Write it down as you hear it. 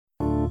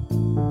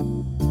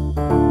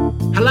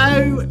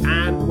Hello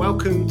and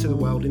welcome to The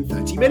World in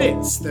 30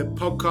 Minutes, the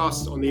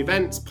podcast on the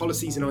events,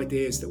 policies and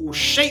ideas that will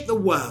shape the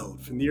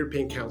world from the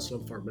European Council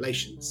on Foreign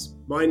Relations.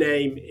 My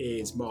name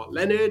is Mark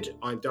Leonard,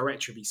 I'm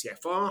Director of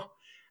ECFR,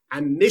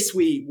 and this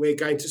week we're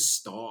going to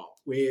start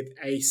with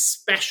a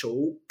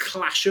special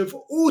Clash of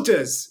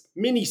Orders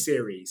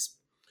mini-series.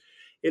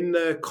 In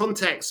the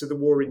context of the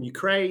war in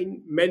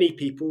Ukraine, many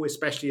people,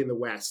 especially in the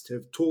West,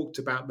 have talked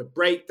about the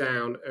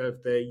breakdown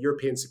of the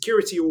European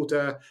security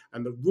order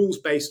and the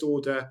rules-based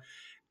order.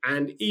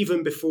 And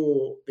even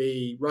before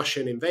the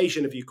Russian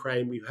invasion of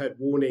Ukraine, we've heard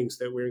warnings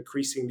that we're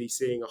increasingly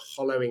seeing a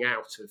hollowing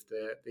out of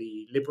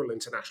the liberal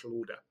international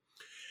order.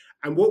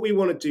 And what we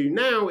want to do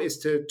now is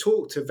to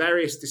talk to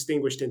various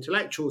distinguished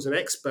intellectuals and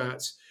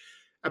experts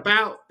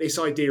about this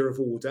idea of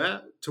order,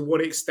 to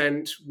what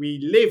extent we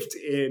lived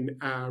in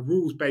a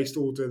rules-based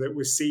order that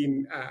was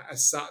seen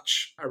as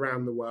such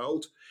around the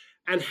world,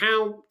 and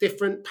how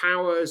different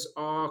powers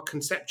are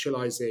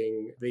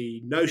conceptualizing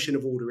the notion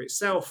of order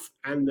itself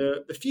and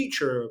the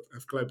future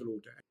of global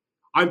order.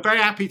 I'm very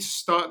happy to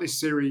start this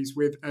series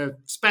with a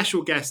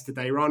special guest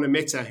today, Rana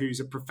Mitter, who's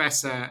a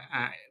professor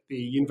at the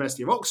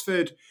University of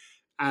Oxford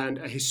and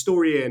a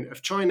historian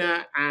of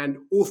China and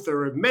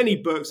author of many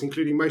books,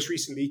 including most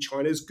recently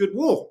China's Good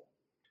War.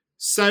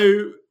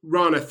 So,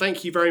 Rana,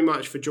 thank you very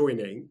much for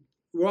joining.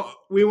 What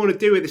we want to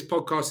do with this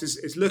podcast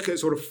is look at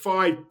sort of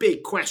 5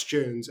 big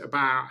questions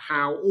about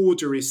how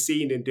order is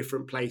seen in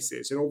different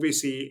places. And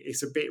obviously,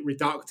 it's a bit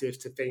reductive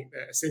to think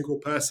that a single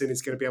person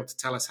is going to be able to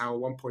tell us how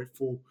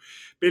 1.4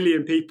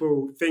 billion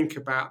people think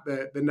about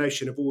the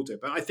notion of order.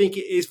 But I think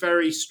it is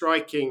very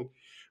striking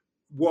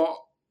what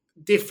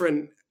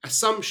different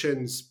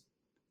assumptions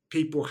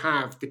people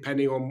have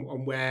depending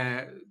on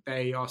where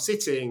they are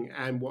sitting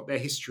and what their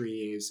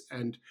history is.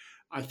 And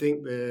I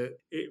think that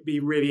it'd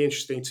be really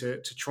interesting to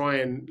try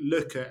and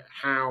look at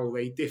how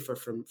they differ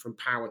from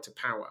power to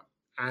power.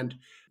 And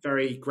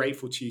very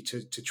grateful to you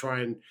to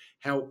try and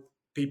help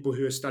people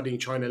who are studying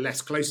China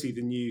less closely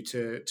than you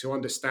to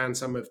understand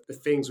some of the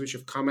things which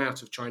have come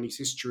out of Chinese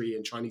history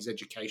and Chinese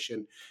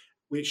education,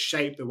 which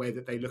shape the way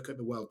that they look at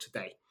the world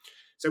today.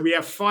 So we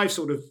have 5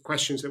 sort of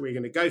questions that we're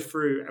going to go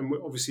through, and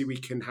obviously we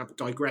can have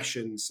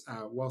digressions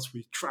whilst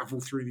we travel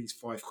through these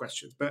 5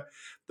 questions. But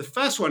the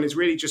first one is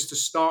really just to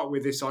start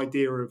with this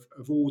idea of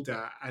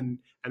order and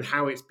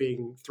how it's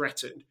being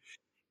threatened.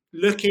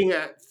 Looking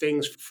at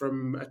things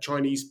from a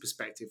Chinese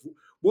perspective,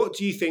 what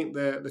do you think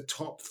the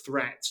top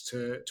threats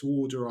to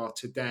order are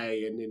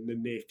today and in the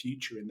near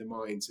future in the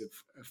minds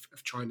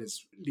of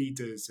China's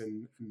leaders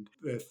and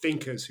the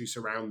thinkers who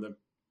surround them?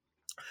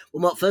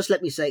 Well, Mark, first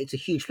let me say it's a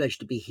huge pleasure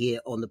to be here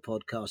on the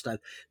podcast. I've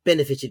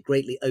benefited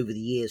greatly over the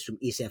years from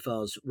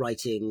ECFR's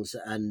writings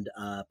and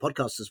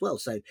podcasts as well.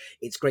 So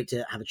it's great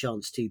to have a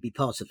chance to be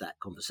part of that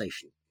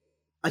conversation.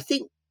 I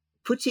think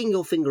putting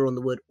your finger on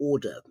the word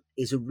order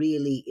is a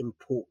really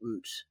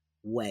important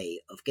way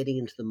of getting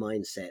into the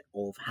mindset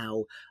of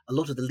how a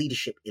lot of the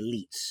leadership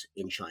elites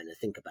in China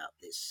think about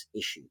this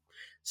issue.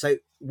 So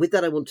with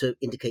that, I want to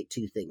indicate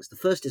 2 things. The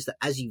first is that,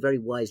 as you very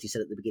wisely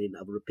said at the beginning,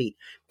 I will repeat,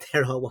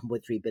 there are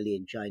 1.3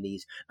 billion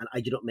Chinese, and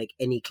I do not make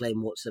any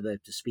claim whatsoever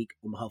to speak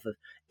on behalf of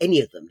any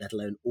of them, let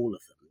alone all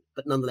of them.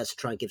 But nonetheless,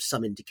 try and give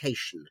some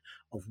indication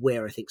of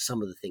where I think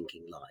some of the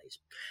thinking lies.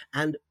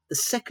 And the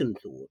second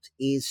thought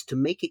is to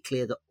make it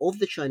clear that of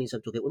the Chinese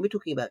I'm talking about, when we're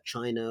talking about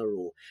China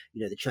or,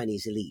 the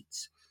Chinese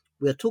elites,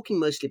 we are talking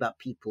mostly about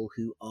people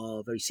who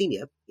are very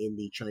senior in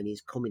the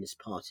Chinese Communist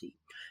Party.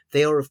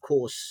 They are, of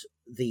course,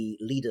 the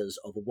leaders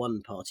of a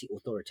one-party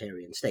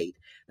authoritarian state.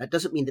 That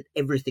doesn't mean that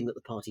everything that the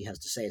party has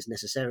to say is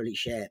necessarily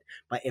shared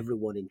by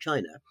everyone in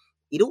China.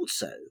 It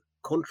also,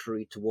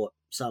 contrary to what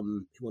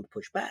some who want to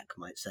push back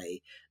might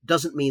say,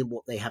 doesn't mean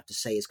what they have to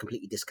say is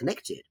completely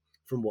disconnected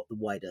from what the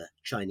wider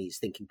Chinese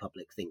thinking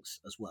public thinks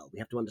as well. We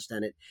have to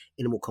understand it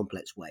in a more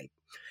complex way.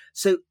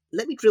 So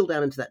let me drill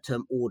down into that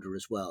term order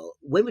as well.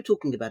 When we're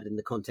talking about it in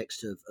the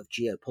context of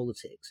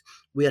geopolitics,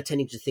 we are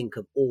tending to think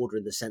of order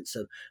in the sense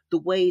of the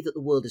way that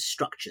the world is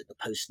structured, the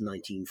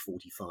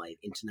post-1945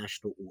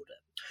 international order.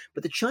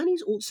 But the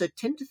Chinese also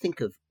tend to think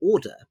of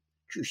order,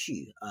 秩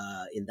序,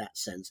 in that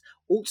sense,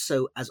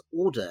 also as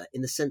order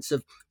in the sense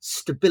of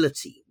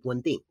stability,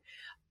 稳定.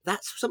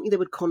 That's something they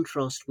would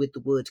contrast with the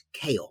word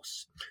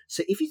chaos.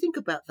 So if you think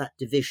about that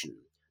division,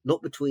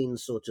 not between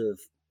sort of,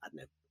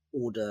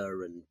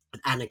 order and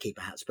anarchy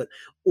perhaps, but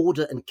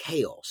order and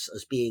chaos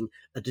as being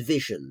a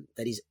division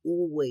that is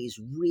always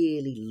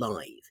really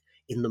live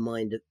in the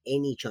mind of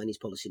any Chinese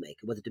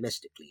policymaker, whether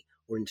domestically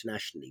or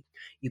internationally,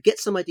 you get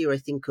some idea, I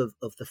think, of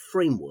the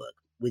framework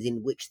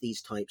within which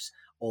these types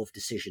of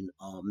decision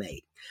are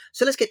made.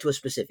 So let's get to a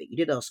specific. You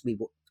did ask me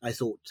what I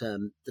thought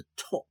the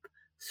top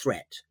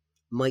threat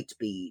might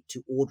be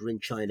to order in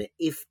China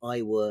if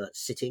I were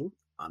sitting,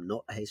 I'm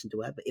not, I hasten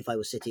to add, but if I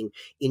was sitting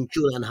in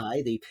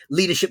Zhulanhai, the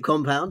leadership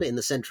compound in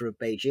the center of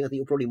Beijing, I think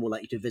you're probably more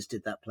likely to have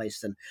visited that place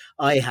than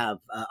I have.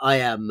 I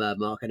am,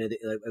 Mark, I know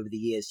that over the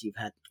years you've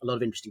had a lot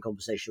of interesting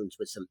conversations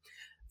with some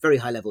very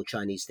high-level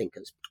Chinese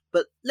thinkers.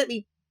 But let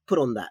me put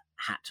on that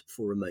hat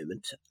for a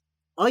moment.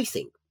 I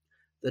think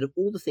that of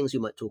all the things we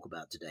might talk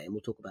about today, and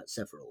we'll talk about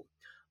several,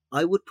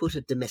 I would put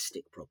a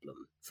domestic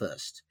problem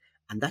first,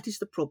 and that is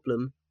the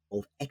problem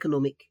of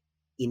economic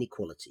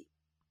inequality.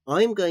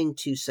 I'm going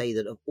to say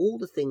that of all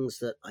the things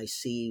that I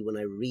see when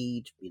I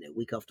read,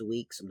 week after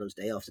week, sometimes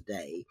day after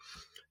day,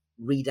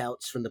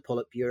 readouts from the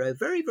Politburo,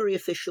 very, very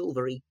official,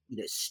 very,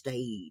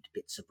 staid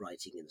bits of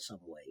writing in some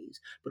ways,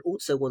 but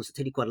also ones that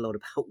tell you quite a lot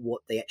about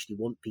what they actually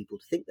want people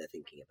to think they're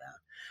thinking about.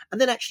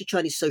 And then actually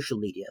Chinese social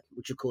media,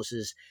 which of course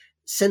is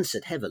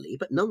censored heavily,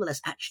 but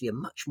nonetheless actually a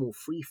much more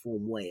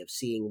free-form way of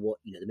seeing what,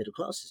 the middle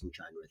classes in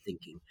China are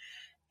thinking.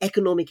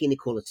 Economic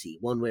inequality,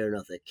 one way or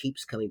another,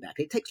 keeps coming back.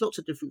 It takes lots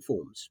of different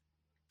forms.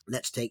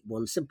 Let's take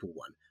one simple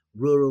one,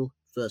 rural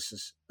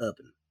versus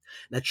urban.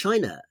 Now,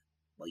 China,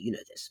 well, you know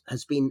this,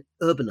 has been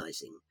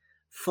urbanizing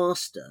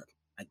faster,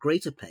 at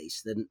greater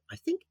pace than I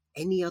think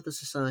any other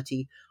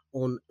society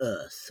on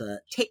Earth.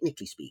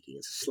 Technically speaking,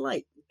 it's a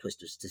slight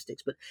twist of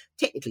statistics, but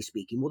technically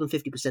speaking, more than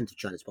 50% of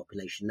China's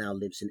population now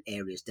lives in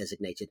areas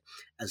designated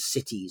as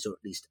cities, or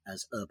at least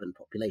as urban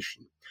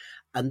population.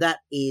 And that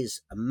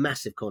is a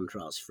massive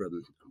contrast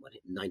from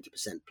 90%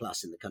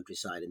 plus in the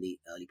countryside in the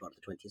early part of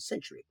the 20th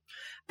century.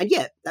 And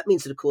yet, that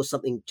means that, of course,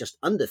 something just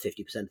under 50%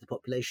 of the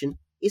population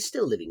is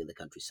still living in the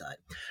countryside.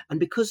 And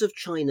because of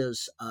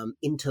China's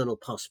internal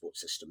passport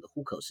system,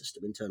 the hukou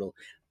system, internal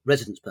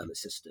residence permit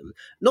system,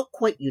 not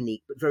quite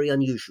unique, but very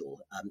unusual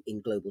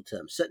in global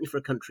terms, certainly for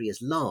a country as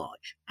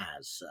large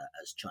as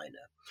China.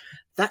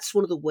 That's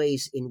one of the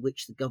ways in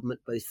which the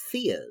government both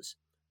fears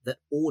that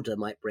order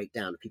might break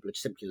down if people are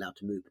simply allowed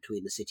to move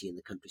between the city and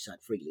the countryside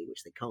freely,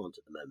 which they can't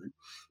at the moment.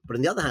 But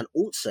on the other hand,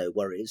 also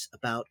worries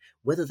about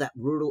whether that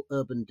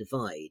rural-urban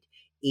divide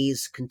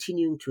is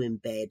continuing to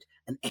embed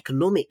an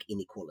economic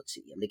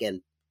inequality. And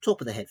again,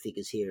 top of the head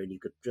figures here, and you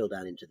could drill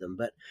down into them,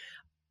 but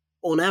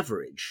on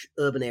average,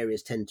 urban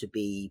areas tend to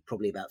be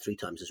probably about 3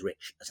 times as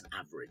rich as an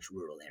average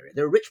rural area.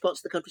 There are rich parts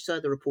of the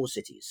countryside, there are poor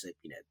cities. So,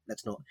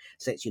 let's not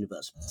say it's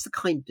universal. It's the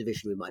kind of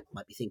division we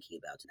might be thinking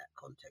about in that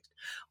context.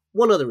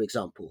 One other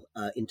example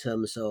in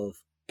terms of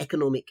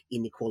economic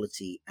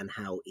inequality and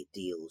how it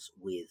deals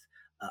with,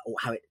 or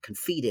how it can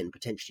feed in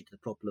potentially to the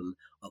problem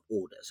of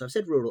order. So I've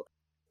said rural.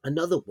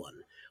 Another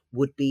one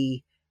would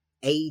be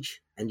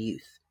age and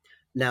youth.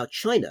 Now,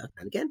 China,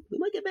 and again, we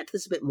might get back to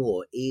this a bit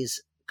more,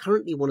 is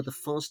currently one of the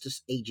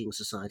fastest aging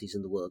societies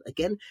in the world.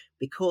 Again,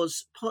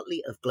 because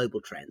partly of global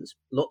trends,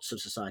 lots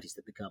of societies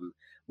that become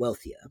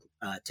wealthier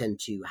tend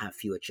to have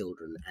fewer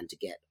children and to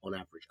get, on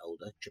average,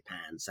 older.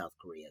 Japan, South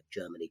Korea,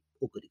 Germany,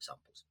 all good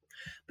examples.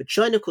 But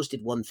China, of course,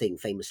 did one thing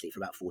famously for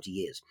about 40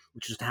 years,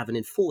 which was to have an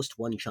enforced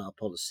one-child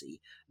policy,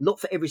 not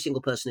for every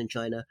single person in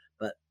China,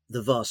 but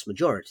the vast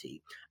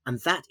majority. And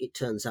that, it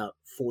turns out,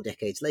 4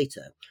 decades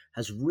later,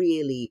 has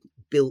really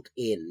built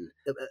in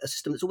a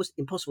system that's almost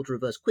impossible to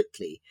reverse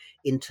quickly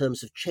in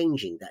terms of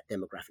changing that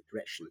demographic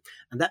direction.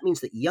 And that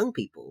means that young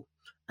people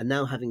are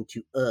now having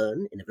to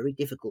earn, in a very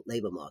difficult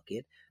labour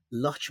market,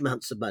 large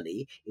amounts of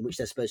money in which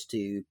they're supposed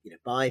to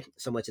buy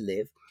somewhere to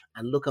live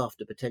and look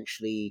after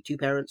potentially 2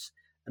 parents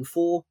and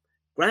 4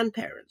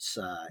 grandparents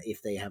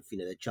if they have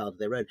a child of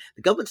their own.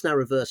 The government's now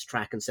reversed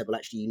track and said, well,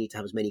 actually, you need to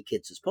have as many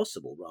kids as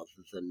possible rather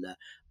than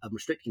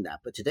restricting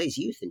that. But today's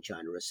youth in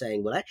China are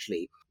saying, well,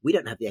 actually, we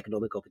don't have the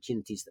economic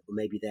opportunities that were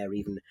maybe there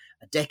even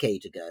a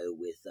decade ago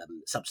with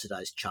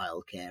subsidized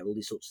childcare, all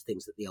these sorts of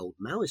things that the old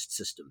Maoist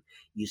system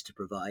used to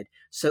provide.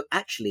 So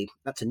actually,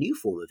 that's a new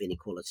form of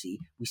inequality.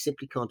 We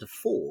simply can't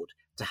afford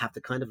to have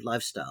the kind of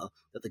lifestyle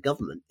that the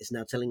government is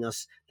now telling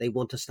us they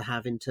want us to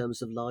have in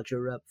terms of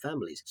larger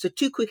families. So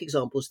 2 quick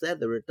examples there.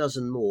 There are a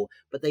dozen more,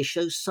 but they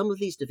show some of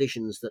these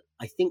divisions that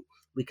I think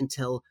we can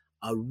tell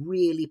are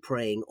really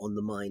preying on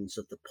the minds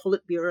of the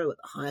Politburo at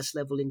the highest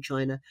level in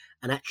China,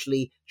 and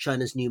actually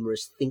China's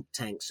numerous think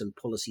tanks and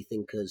policy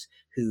thinkers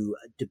who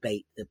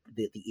debate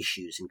the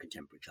issues in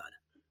contemporary China.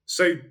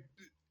 So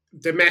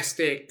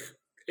domestic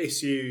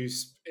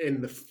issues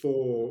in the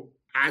fore,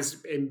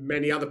 as in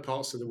many other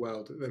parts of the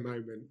world at the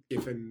moment,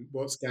 given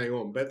what's going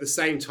on. But at the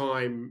same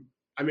time,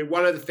 I mean,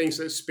 one of the things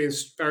that's been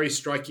very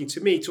striking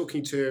to me,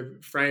 talking to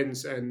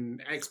friends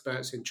and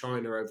experts in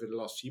China over the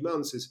last few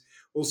months, is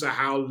also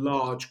how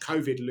large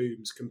COVID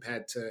looms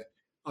compared to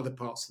other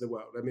parts of the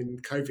world. I mean,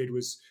 COVID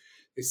is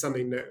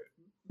something that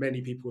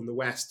many people in the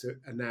West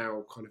are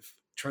now kind of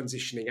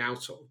transitioning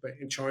out of, but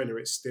in China,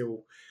 it's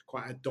still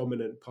quite a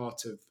dominant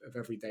part of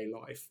everyday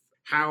life.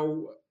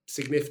 How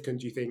significant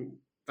do you think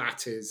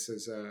that is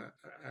as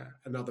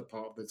another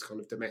part of the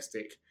kind of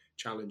domestic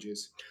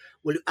challenges?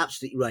 Well, you're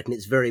absolutely right, and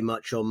it's very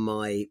much on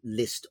my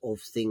list of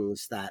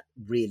things that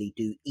really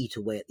do eat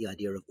away at the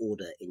idea of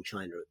order in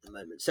China at the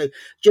moment. So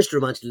just to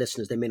remind the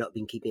listeners, they may not have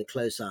been keeping a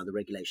close eye on the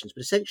regulations,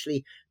 but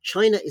essentially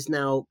China is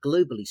now,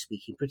 globally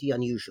speaking, pretty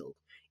unusual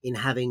in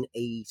having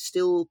a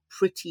still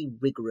pretty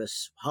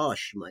rigorous,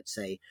 harsh, you might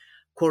say,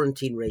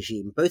 quarantine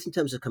regime, both in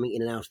terms of coming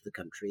in and out of the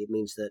country. It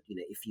means that,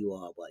 if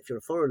you're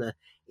a foreigner,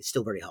 it's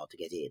still very hard to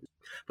get in.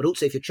 But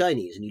also if you're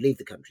Chinese and you leave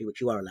the country,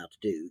 which you are allowed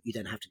to do, you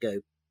then have to go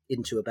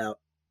into about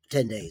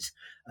 10 days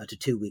to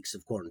 2 weeks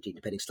of quarantine,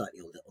 depending slightly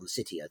on the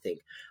city, I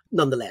think.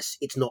 Nonetheless,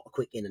 it's not a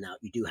quick in and out.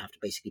 You do have to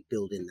basically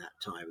build in that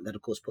time. And that,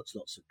 of course, puts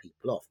lots of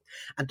people off.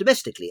 And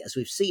domestically, as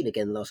we've seen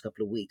again the last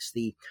couple of weeks,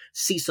 the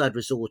seaside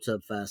resort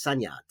of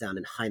Sanya down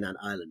in Hainan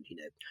Island,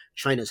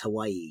 China's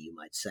Hawaii, you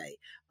might say,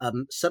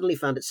 suddenly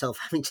found itself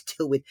having to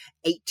deal with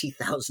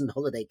 80,000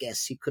 holiday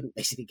guests who couldn't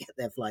basically get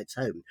their flights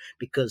home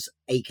because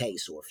a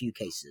case or a few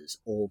cases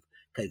of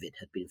COVID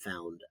had been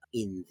found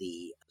in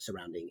the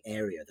surrounding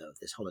area of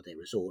this holiday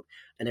resort,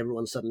 and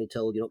everyone's suddenly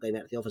told you're not going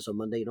back to the office on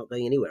Monday, you're not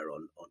going anywhere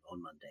on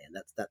Monday, and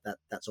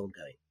that's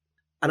ongoing.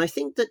 And I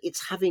think that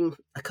it's having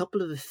a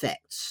couple of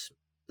effects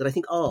that I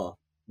think are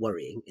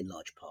worrying in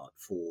large part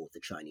for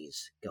the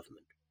Chinese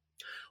government.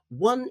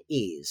 One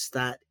is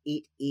that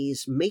it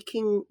is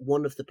making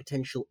one of the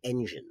potential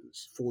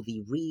engines for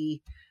the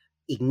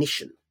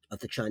reignition of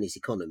the Chinese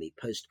economy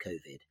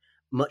post-COVID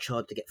much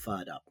harder to get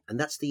fired up, and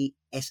that's the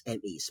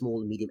SME, small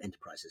and medium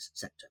enterprises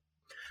sector.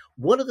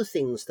 One of the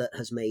things that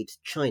has made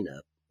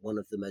China one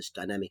of the most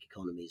dynamic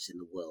economies in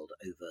the world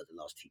over the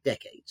last few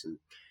decades, and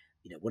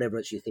whatever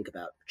else you think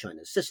about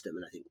China's system,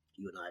 and I think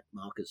you and I,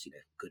 Mark, as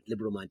good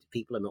liberal-minded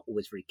people, are not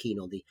always very keen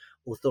on the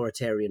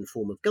authoritarian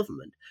form of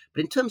government,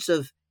 but in terms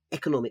of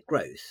economic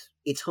growth,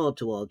 it's hard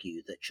to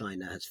argue that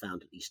China has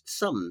found at least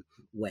some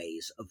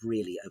ways of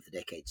really, over the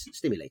decades,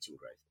 stimulating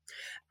growth.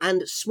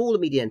 And small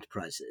and medium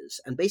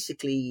enterprises, and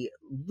basically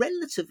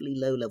relatively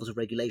low levels of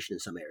regulation in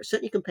some areas,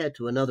 certainly compared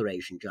to another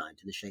Asian giant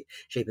in the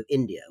shape of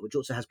India, which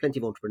also has plenty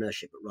of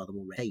entrepreneurship, but rather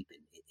more red tape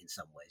in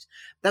some ways.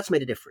 That's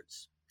made a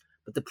difference.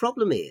 But the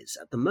problem is,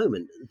 at the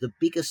moment, the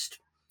biggest,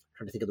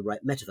 trying to think of the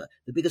right metaphor,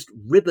 the biggest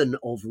ribbon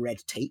of red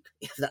tape,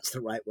 if that's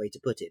the right way to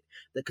put it,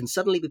 that can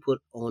suddenly be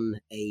put on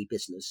a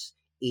business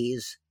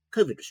is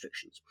COVID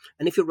restrictions.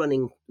 And if you're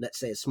running, let's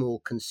say, a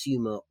small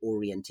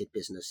consumer-oriented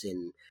business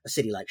in a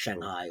city like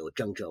Shanghai or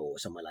Zhengzhou or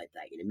somewhere like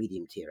that,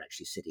 medium-tier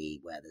actually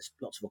city where there's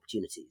lots of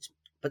opportunities,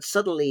 but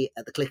suddenly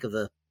at the click of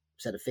a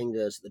set of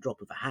fingers, at the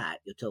drop of a hat,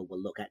 you're told,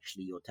 well, look,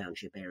 actually your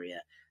township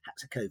area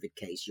has a COVID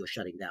case, you're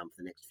shutting down for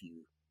the next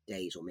few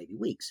days or maybe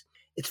weeks.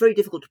 It's very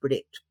difficult to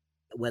predict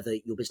whether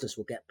your business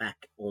will get back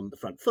on the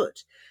front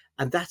foot.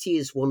 And that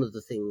is one of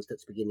the things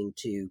that's beginning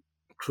to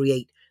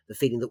create the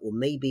feeling that, well,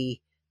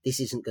 maybe this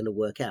isn't going to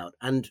work out.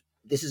 And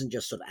this isn't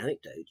just sort of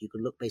anecdote. You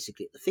can look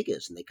basically at the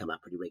figures, and they come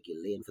out pretty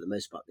regularly. And for the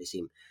most part, they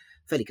seem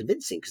fairly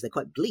convincing because they're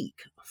quite bleak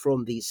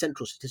from the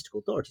Central Statistical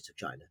Authorities of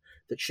China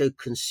that show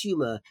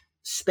consumer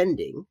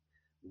spending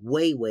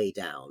way, way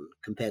down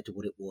compared to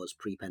what it was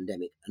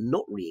pre-pandemic, and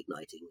not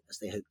reigniting as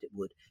they hoped it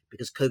would,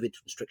 because COVID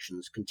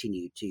restrictions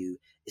continue to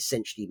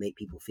essentially make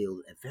people feel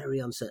that they're very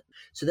uncertain.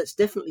 So that's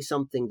definitely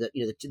something that,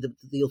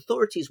 the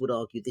authorities would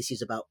argue this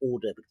is about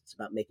order, because it's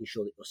about making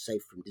sure that you're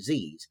safe from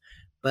disease.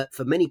 But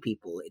for many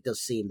people, it does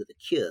seem that the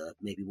cure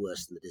may be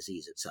worse than the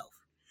disease itself.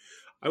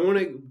 I want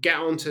to get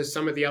on to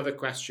some of the other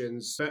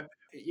questions, but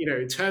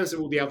in terms of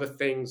all the other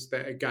things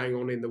that are going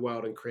on in the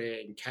world and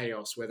creating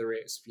chaos, whether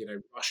it's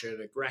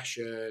Russian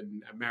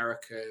aggression,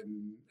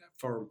 American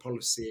foreign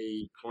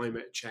policy,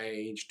 climate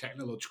change,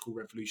 technological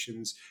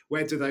revolutions,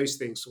 where do those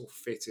things sort of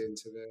fit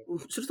into the?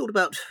 Sort of thought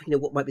about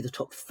what might be the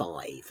top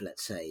 5,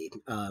 let's say,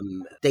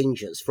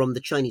 dangers from the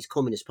Chinese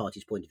Communist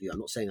Party's point of view. I'm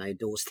not saying I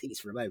endorse these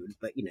for a moment,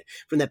 but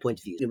from their point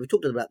of view, we've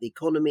talked a little about the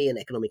economy and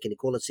economic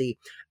inequality,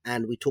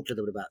 and we talked a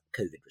little bit about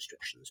COVID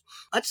restrictions.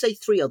 I'd say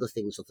 3 other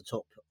things on the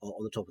top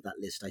of that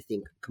list, I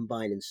think,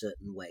 combine in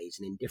certain ways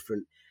and in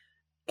different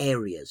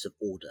areas of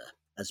order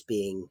as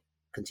being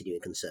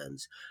continuing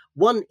concerns.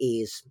 One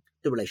is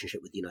the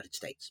relationship with the United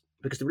States,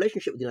 because the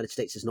relationship with the United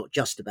States is not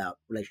just about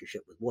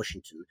relationship with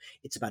Washington.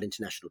 It's about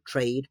international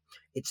trade.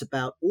 It's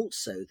about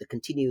also the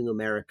continuing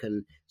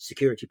American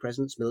security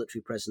presence,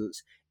 military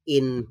presence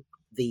in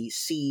the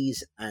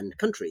seas and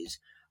countries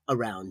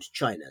around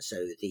China.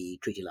 So the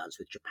treaty alliance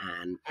with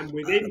Japan. And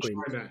within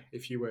China,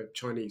 if you were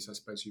Chinese, I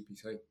suppose you'd be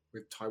saying,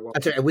 with Taiwan.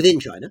 I'm sorry,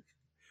 within China?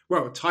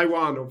 Well,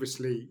 Taiwan,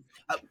 obviously.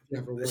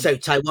 So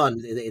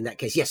Taiwan, in that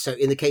case, yes. So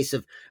in the case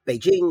of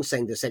Beijing,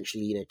 saying that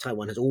essentially,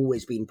 Taiwan has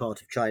always been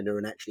part of China,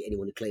 and actually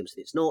anyone who claims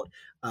that it's not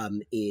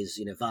is,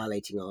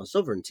 violating our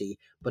sovereignty.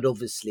 But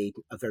obviously,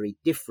 a very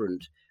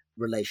different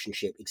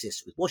relationship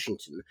exists with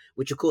Washington,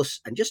 which, of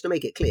course, and just to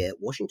make it clear,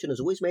 Washington has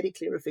always made it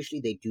clear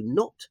officially they do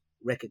not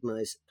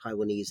recognize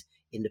Taiwanese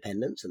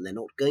independence, and they're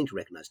not going to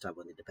recognize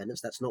Taiwan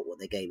independence. That's not what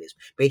their game is.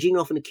 Beijing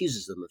often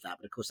accuses them of that,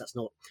 but of course that's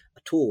not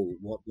at all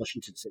what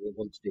Washington said they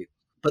want to do.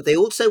 But they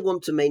also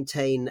want to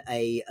maintain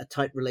a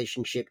tight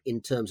relationship in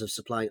terms of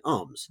supplying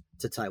arms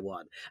to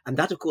Taiwan. And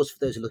that, of course,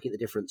 for those who are looking at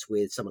the difference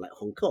with someone like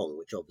Hong Kong,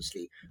 which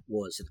obviously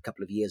was a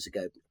couple of years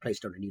ago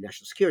placed under a new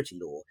national security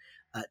law,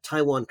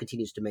 Taiwan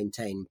continues to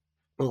maintain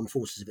armed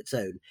forces of its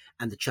own,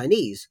 and the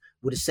Chinese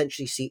would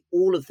essentially see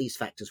all of these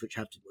factors, which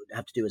have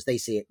to do, as they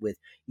see it, with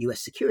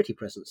US security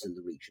presence in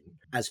the region,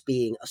 as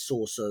being a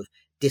source of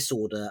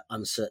disorder,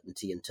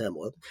 uncertainty, and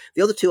turmoil.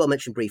 The other 2 I'll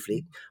mention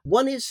briefly.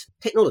 One is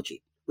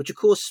technology, which, of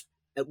course,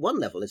 at one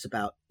level, it's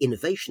about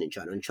innovation in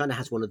China, and China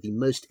has one of the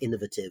most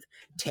innovative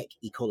tech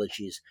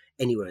ecologies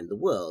anywhere in the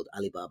world.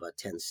 Alibaba,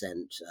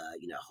 Tencent,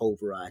 a whole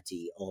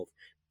variety of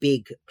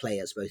big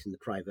players, both in the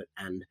private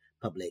and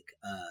public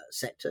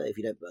sector. If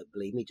you don't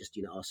believe me, just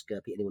ask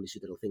anyone who's a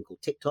little thing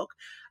called TikTok.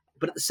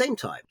 But at the same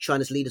time,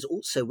 China's leaders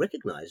also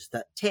recognize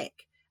that tech,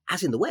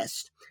 as in the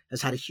West,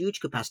 has had a huge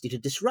capacity to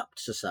disrupt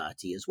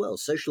society as well.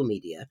 Social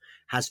media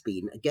has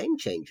been a game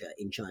changer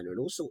in China in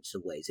all sorts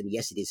of ways. And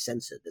yes, it is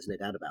censored, there's no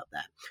doubt about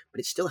that. But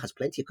it still has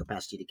plenty of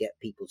capacity to get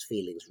people's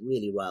feelings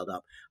really riled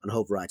up on a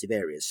whole variety of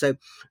areas. So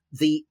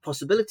the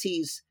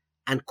possibilities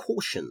and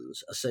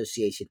cautions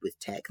associated with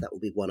tech, that will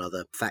be one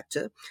other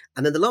factor.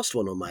 And then the last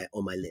one on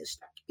my list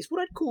is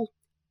what I'd call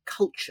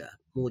culture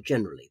more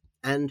generally.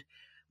 And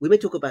we may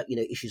talk about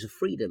issues of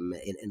freedom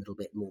in a little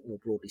bit more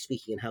broadly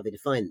speaking and how they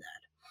define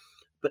that.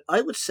 But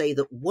I would say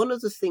that one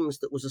of the things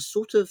that was a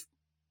sort of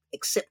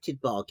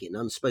accepted bargain,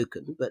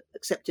 unspoken, but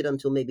accepted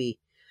until maybe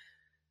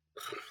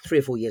 3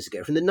 or 4 years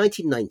ago, from the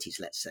 1990s,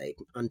 let's say,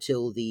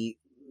 until the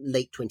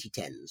late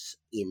 2010s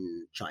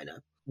in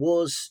China,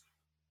 was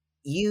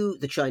you,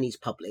 the Chinese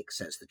public,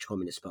 says the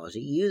Communist Party,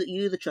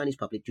 you, the Chinese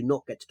public, do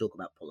not get to talk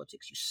about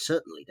politics. You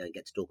certainly don't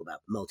get to talk about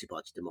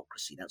multi-party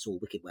democracy. That's all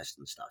wicked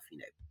Western stuff,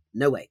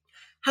 No way.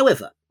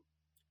 However,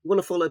 you want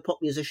to follow pop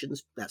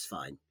musicians? That's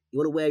fine. You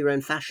want to wear your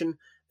own fashion?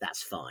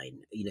 That's fine.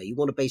 You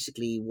want to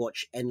basically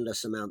watch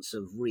endless amounts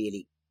of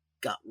really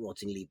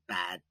gut-rottingly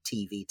bad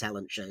TV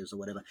talent shows or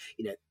whatever.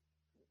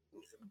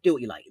 Do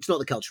what you like. It's not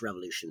the Cultural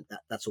Revolution.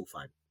 That's all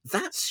fine.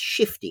 That's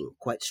shifting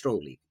quite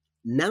strongly.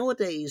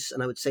 Nowadays,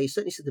 and I would say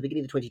certainly since the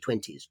beginning of the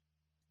 2020s,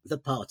 the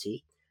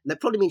party, and that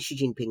probably means Xi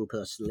Jinping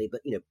personally,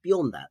 but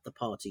beyond that, the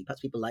party,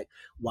 perhaps people like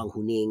Wang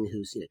Huning,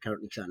 who's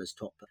currently China's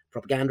top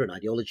propaganda and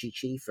ideology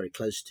chief, very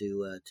close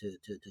to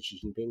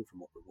Xi Jinping from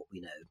what we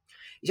know,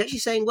 is actually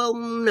saying, well,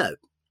 no,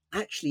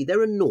 actually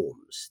there are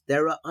norms,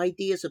 there are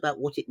ideas about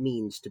what it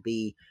means to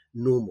be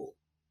normal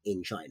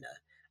in China.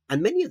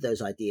 And many of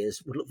those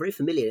ideas would look very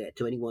familiar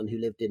to anyone who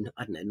lived in,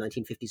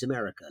 1950s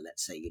America.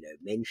 Let's say,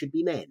 men should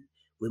be men,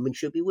 women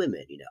should be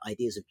women,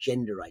 ideas of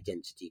gender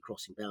identity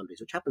crossing boundaries,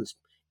 which happens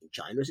in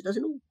China as it does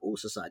in all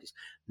societies.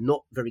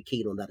 Not very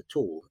keen on that at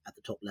all at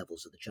the top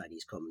levels of the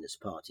Chinese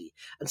Communist Party.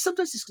 And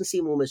sometimes this can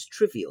seem almost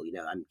trivial.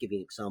 I'm giving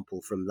an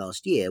example from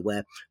last year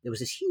where there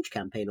was this huge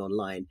campaign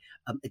online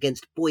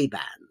against boy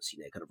bands,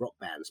 kind of rock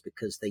bands,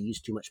 because they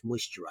used too much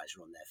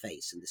moisturizer on their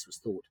face. And this was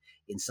thought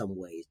in some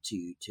way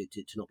to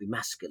not be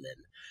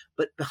masculine.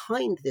 But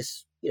behind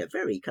this,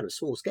 very kind of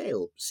small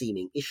scale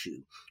seeming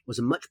issue was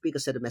a much bigger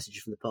set of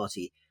messages from the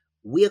party.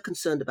 We are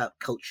concerned about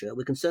culture.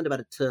 We're concerned about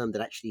a term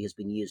that actually has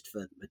been used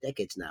for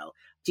decades now,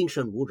 精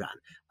神污染,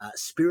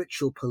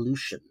 spiritual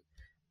pollution.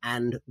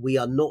 And we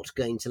are not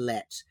going to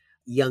let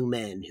young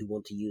men who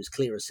want to use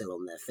Clearasil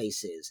on their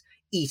faces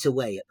eat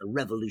away at the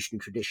revolutionary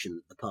tradition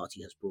that the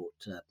party has brought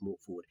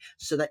forward.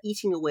 So that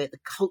eating away at the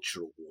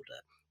cultural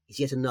order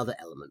is yet another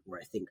element where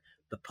I think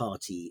the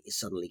party is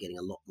suddenly getting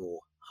a lot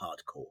more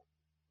hardcore.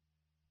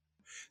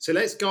 So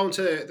let's go on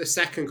to the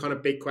second kind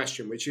of big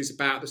question, which is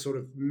about the sort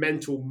of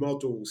mental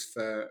models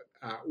for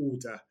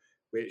order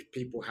which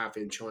people have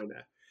in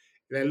China.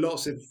 There are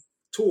lots of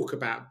talk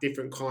about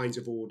different kinds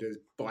of orders,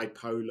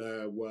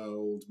 bipolar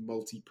world,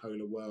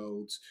 multipolar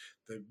worlds,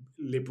 the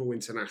liberal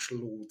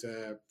international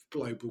order,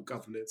 global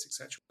governance,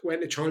 etc. When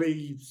the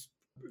Chinese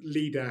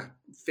leader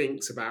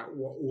thinks about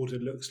what order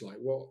looks like,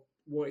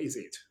 what is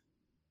it?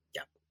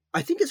 Yeah,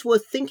 I think it's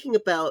worth thinking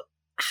about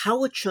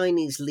how a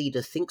Chinese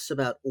leader thinks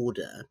about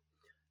order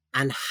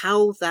and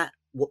how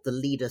what the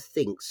leader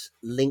thinks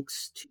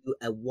links to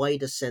a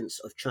wider sense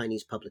of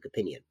Chinese public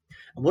opinion.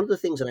 And one of the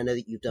things, and I know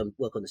that you've done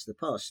work on this in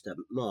the past,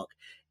 Mark,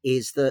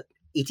 is that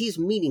it is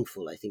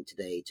meaningful, I think,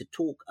 today to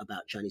talk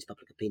about Chinese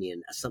public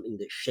opinion as something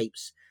that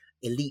shapes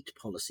elite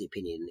policy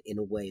opinion in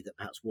a way that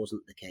perhaps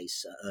wasn't the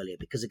case earlier,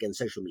 because, again,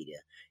 social media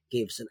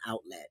gives an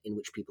outlet in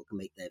which people can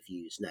make their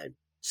views known.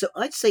 So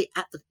I'd say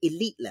at the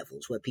elite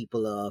levels where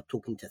people are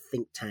talking to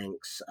think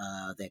tanks,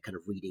 they're kind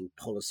of reading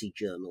policy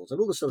journals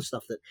and all the sort of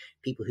stuff that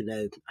people who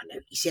know,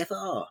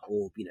 ECFR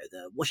or,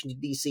 the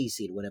Washington DC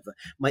scene or whatever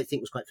might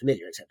think was quite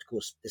familiar, except of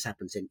course this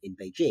happens in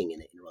Beijing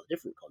in a rather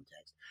different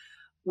context,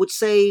 would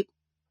say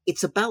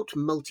it's about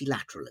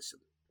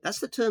multilateralism. That's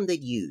the term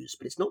they'd use,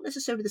 but it's not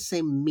necessarily the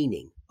same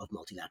meaning of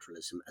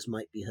multilateralism as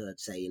might be heard,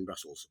 say, in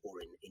Brussels or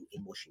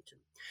in Washington.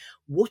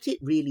 What it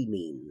really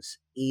means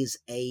is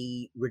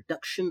a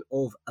reduction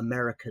of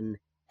American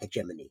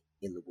hegemony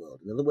in the world.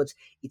 In other words,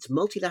 it's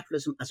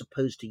multilateralism as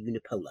opposed to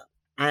unipolar.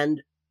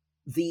 And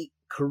the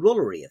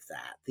corollary of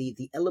that,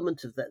 the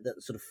element of that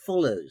sort of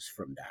follows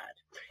from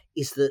that,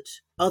 is that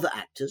other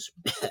actors,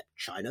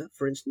 China,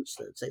 for instance,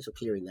 let's say, so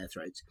clearing their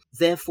throats,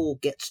 therefore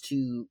gets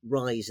to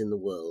rise in the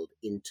world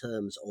in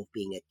terms of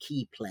being a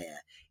key player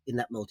in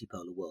that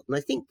multipolar world. And I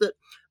think that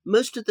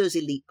most of those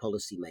elite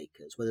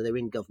policymakers, whether they're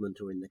in government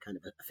or in the kind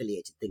of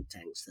affiliated think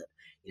tanks that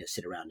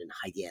sit around in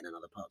Haidian and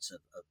other parts of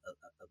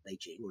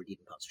Beijing, or indeed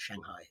in parts of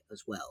Shanghai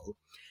as well,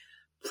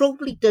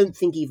 probably don't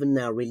think even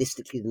now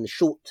realistically in the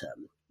short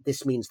term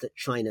this means that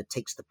China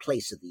takes the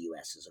place of the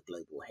US as a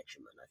global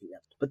hegemon. I think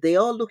that, but they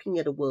are looking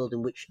at a world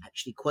in which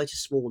actually quite a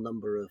small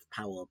number of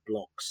power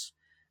blocks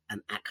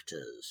and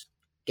actors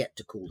get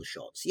to call the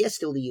shots. Yes,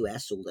 still the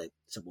US, although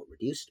somewhat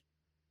reduced.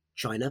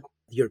 China,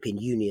 the European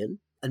Union,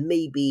 and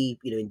maybe,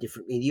 in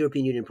the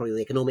European Union, probably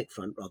the economic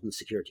front rather than the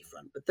security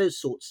front, but those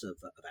sorts of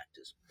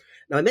actors.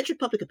 Now, I mentioned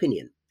public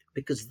opinion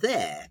because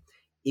there,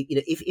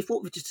 if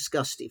what we've just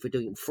discussed, if we're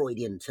doing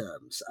Freudian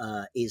terms,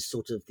 is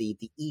sort of the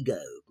ego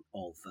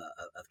of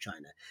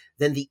China,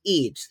 then the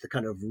id, the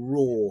kind of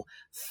raw,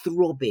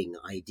 throbbing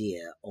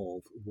idea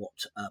of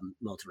what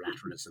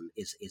multilateralism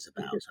is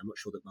about. I'm not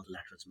sure that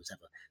multilateralism has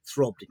ever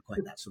throbbed in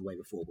quite that sort of way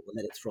before, but we'll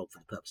let it throb for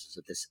the purposes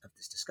of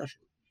this discussion.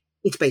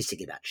 It's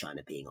basically about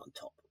China being on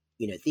top.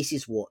 This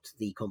is what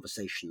the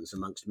conversations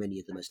amongst many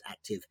of the most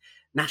active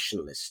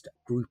nationalist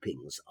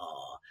groupings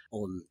are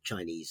on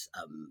Chinese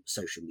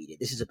social media.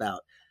 This is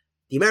about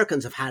the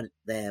Americans have had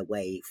their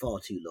way far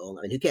too long.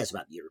 I mean, who cares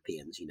about the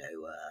Europeans?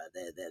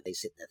 They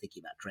sit there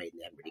thinking about trade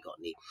and they haven't really got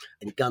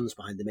any guns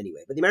behind them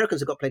anyway. But the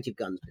Americans have got plenty of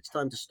guns. But it's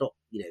time to stop,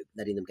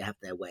 letting them have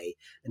their way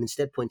and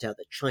instead point out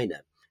that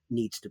China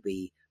needs to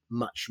be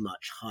much,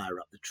 much higher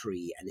up the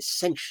tree and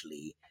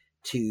essentially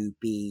to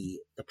be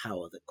the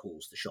power that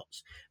calls the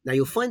shots. Now,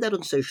 you'll find that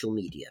on social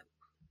media.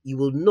 You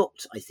will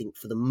not, I think,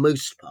 for the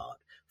most part,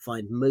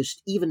 find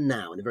even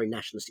now, in a very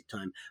nationalistic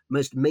time,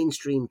 most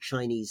mainstream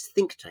Chinese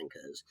think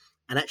tankers,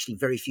 and actually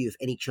very few, if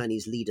any,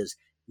 Chinese leaders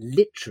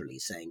literally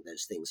saying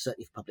those things,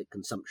 certainly for public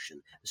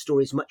consumption. The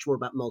story is much more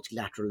about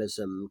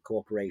multilateralism,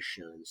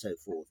 cooperation, and so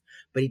forth.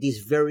 But it is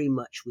very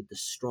much with the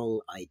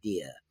strong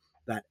idea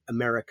that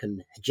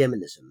American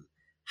hegemonism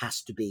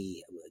has to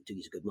be, to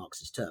use a good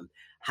Marxist term,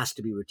 has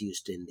to be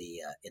reduced in the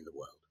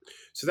world.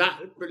 So that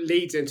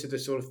leads into the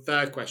sort of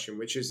third question,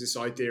 which is this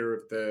idea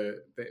of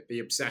the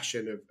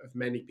obsession of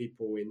many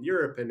people in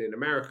Europe and in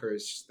America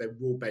is their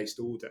rule-based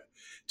order.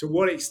 To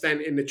what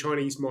extent in the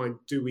Chinese mind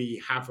do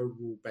we have a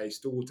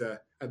rule-based order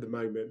at the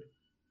moment?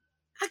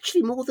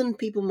 Actually, more than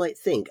people might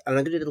think. And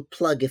I'm going to do a little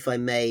plug, if I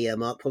may,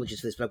 Mark,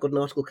 apologies for this, but I've got an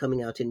article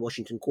coming out in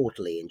Washington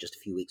Quarterly in just a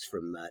few weeks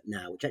from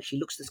now, which actually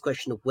looks at this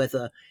question of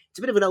whether, it's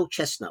a bit of an old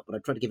chestnut, but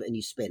I've tried to give it a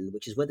new spin,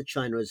 which is whether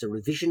China is a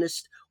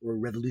revisionist or a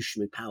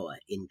revolutionary power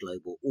in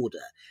global order.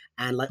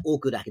 And like all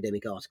good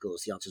academic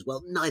articles, the answer is,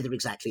 well, neither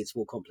exactly. It's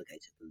more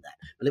complicated than that.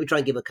 But let me try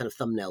and give a kind of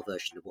thumbnail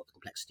version of what the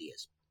complexity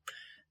is.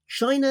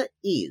 China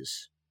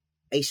is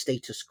a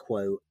status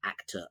quo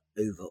actor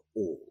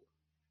overall.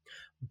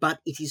 But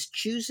it is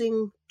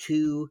choosing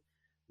to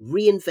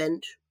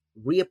reinvent,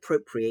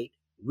 reappropriate,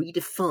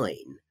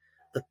 redefine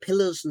the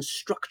pillars and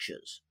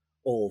structures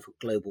of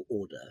global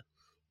order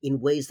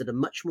in ways that are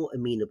much more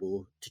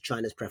amenable to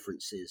China's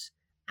preferences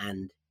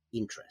and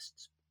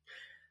interests.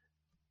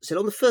 So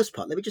on the first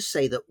part, let me just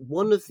say that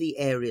one of the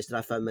areas that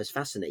I found most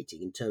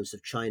fascinating in terms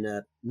of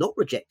China not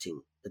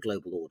rejecting the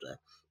global order,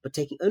 but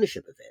taking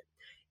ownership of it,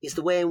 is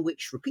the way in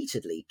which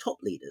repeatedly top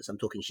leaders, I'm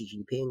talking Xi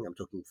Jinping, I'm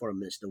talking Foreign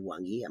Minister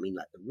Wang Yi, I mean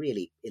like the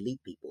really elite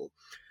people,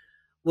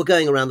 were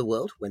going around the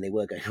world when they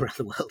were going around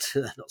the world,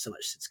 not so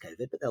much since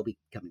COVID, but they'll be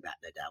coming back,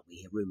 no doubt. We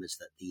hear rumours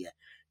that the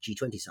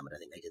G20 summit, I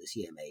think later this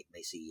year,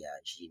 may see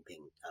Xi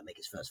Jinping make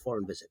his first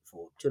foreign visit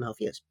for 2.5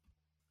 years.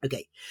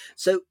 Okay,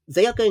 so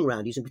they are going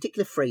around using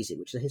particular phrasing,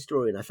 which as a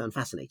historian I found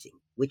fascinating,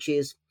 which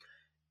is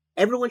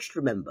everyone should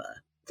remember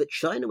that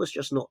China was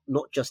just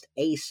not just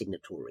a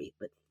signatory,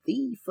 but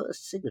the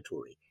first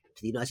signatory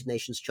to the United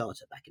Nations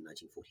Charter back in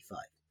 1945.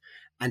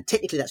 And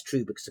technically that's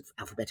true because of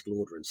alphabetical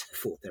order and so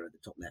forth there at the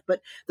top left. But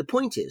the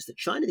point is that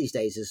China these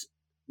days is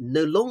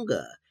no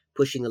longer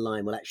pushing the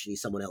line, well, actually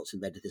someone else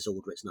invented this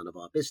order, it's none of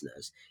our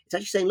business. It's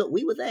actually saying, look,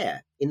 we were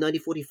there in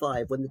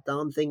 1945 when the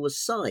darn thing was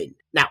signed.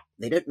 Now,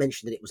 they don't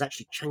mention that it was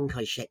actually Chiang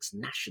Kai-shek's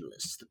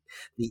nationalists,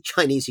 the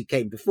Chinese who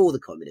came before the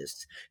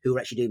communists, who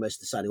were actually doing most of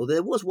the signing. Although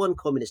there was one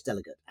communist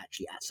delegate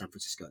actually at San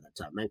Francisco at that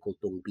time, a man called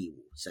Dong Biwu.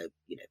 So,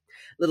 a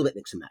little bit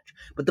mix and match.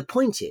 But the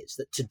point is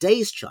that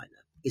today's China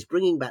is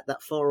bringing back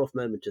that far-off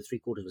moment of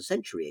 3/4 of a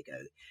century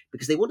ago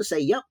because they want to say,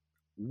 yep,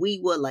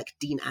 we were like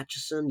Dean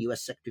Acheson,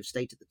 US Secretary of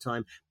State at the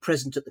time,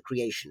 present at the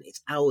creation.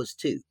 It's ours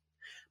too.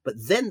 But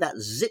then that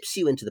zips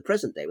you into the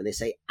present day when they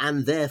say,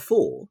 and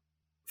therefore,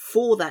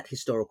 for that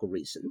historical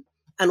reason,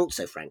 and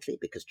also, frankly,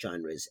 because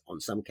China is, on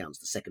some counts,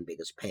 the second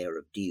biggest payer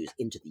of dues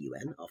into the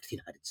UN after the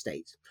United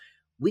States,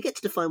 we get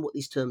to define what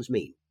these terms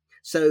mean.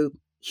 So,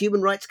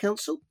 Human Rights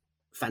Council,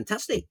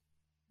 fantastic.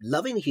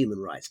 Loving human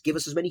rights. Give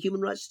us as many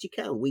human rights as you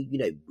can.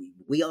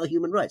 We are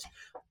human rights.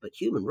 But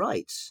human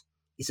rights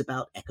is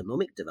about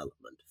economic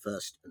development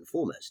first and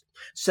foremost.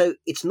 So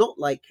it's not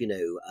like,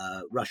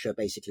 Russia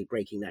basically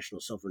breaking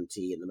national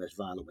sovereignty in the most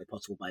violent way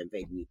possible by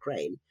invading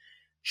Ukraine.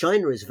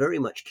 China is very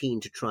much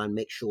keen to try and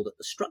make sure that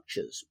the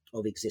structures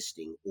of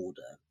existing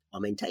order are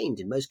maintained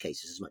in most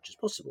cases as much as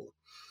possible,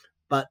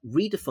 but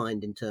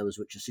redefined in terms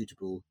which are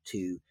suitable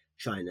to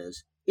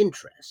China's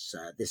interests.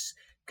 This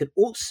could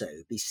also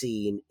be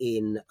seen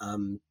in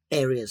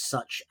areas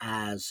such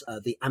as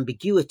the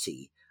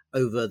ambiguity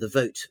over the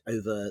vote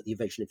over the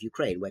invasion of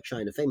Ukraine, where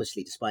China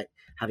famously, despite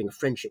having a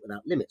friendship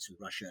without limits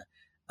with Russia,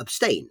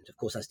 abstained, of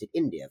course, as did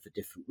India for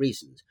different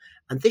reasons.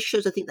 And this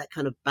shows, I think, that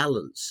kind of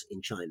balance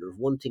in China of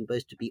wanting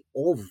both to be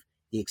of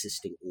the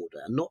existing order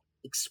and not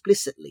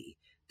explicitly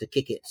to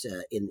kick it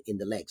in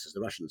the legs, as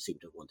the Russians seem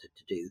to have wanted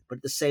to do, but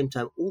at the same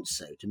time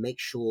also to make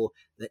sure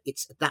that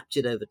it's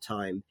adapted over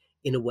time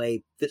in a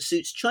way that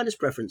suits China's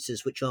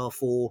preferences, which are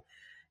for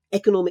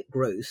economic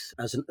growth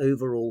as an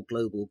overall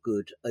global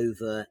good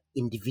over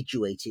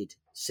individuated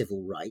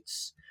civil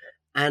rights,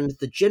 and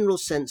the general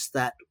sense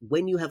that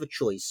when you have a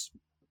choice,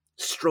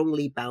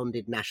 strongly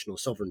bounded national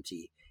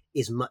sovereignty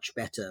is much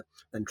better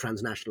than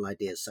transnational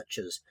ideas such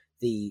as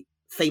the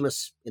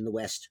famous in the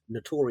West,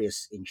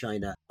 notorious in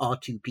China,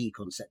 R2P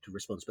concept of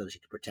responsibility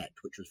to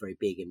protect, which was very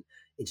big in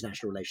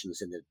international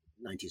relations in the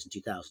 90s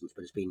and 2000s,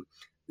 but has been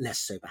less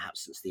so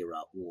perhaps since the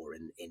Iraq War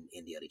in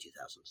the early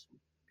 2000s.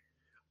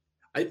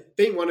 I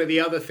think one of the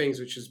other things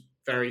which is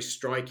very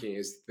striking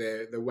is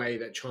the way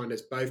that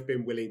China's both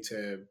been willing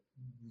to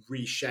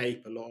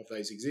reshape a lot of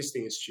those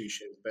existing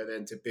institutions, but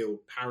then to build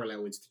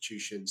parallel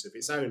institutions of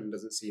its own, and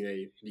doesn't see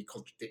any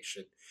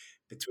contradiction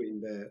between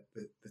the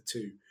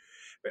two.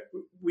 But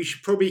we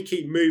should probably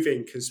keep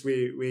moving because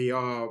we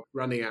are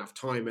running out of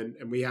time,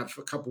 and we have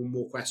a couple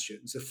more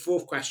questions. The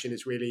fourth question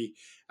is really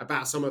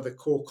about some of the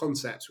core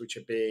concepts which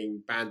are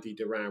being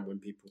bandied around when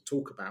people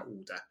talk about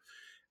order.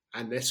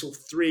 And there's sort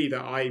of three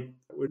that I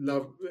would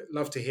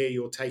love to hear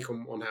your take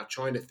on how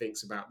China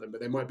thinks about them,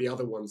 but there might be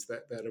other ones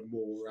that are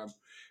more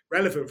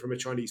relevant from a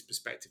Chinese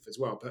perspective as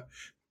well. But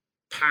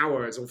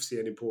power is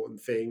obviously an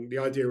important thing. The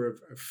idea of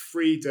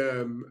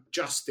freedom,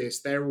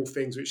 justice, they're all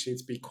things which seem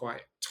to be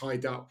quite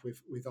tied up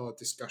with our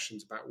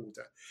discussions about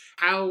order.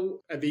 How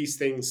are these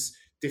things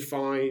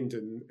defined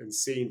and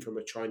seen from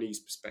a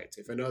Chinese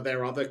perspective? And are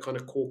there other kind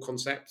of core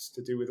concepts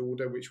to do with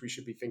order which we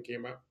should be thinking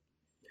about?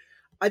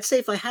 I'd say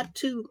if I had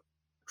to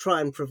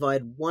try and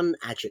provide one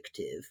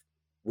adjective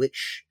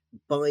which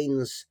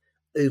binds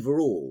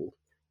overall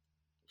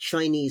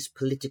Chinese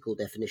political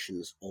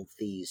definitions of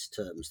these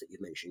terms that you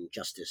mentioned,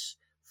 justice,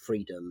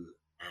 freedom,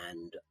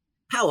 and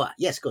power.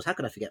 Yes, of course, how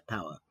could I forget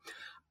power?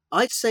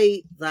 I'd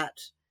say that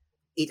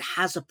it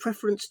has a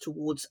preference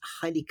towards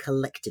a highly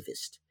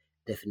collectivist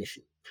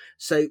definition.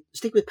 So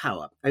stick with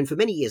power. And for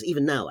many years,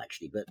 even now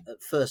actually, but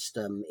at first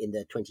in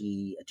the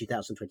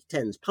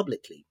 2010s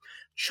publicly,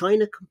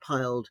 China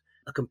compiled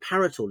a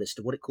comparator list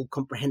of what it called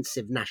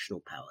comprehensive national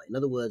power. In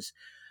other words,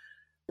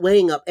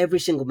 weighing up every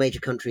single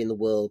major country in the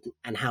world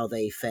and how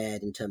they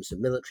fared in terms of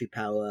military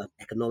power,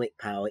 economic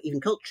power,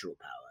 even cultural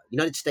power. The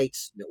United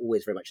States,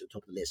 always very much at the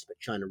top of the list, but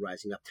China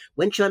rising up.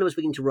 When China was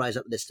beginning to rise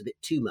up the list a bit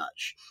too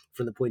much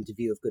from the point of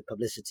view of good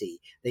publicity,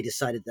 they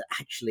decided that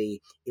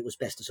actually it was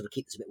best to sort of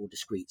keep this a bit more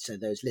discreet. So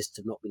those lists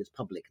have not been as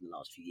public in the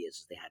last few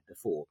years as they had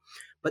before.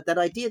 But that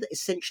idea that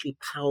essentially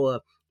power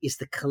is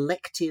the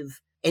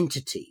collective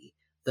entity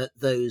that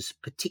those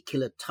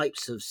particular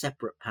types of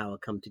separate power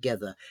come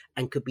together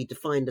and could be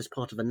defined as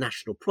part of a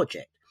national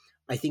project,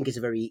 I think is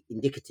a very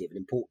indicative and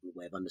important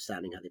way of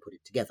understanding how they put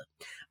it together.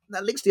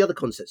 That links to the other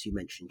concepts you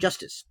mentioned.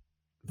 Justice,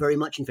 very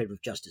much in favour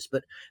of justice,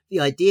 but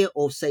the idea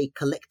of, say,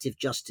 collective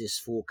justice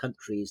for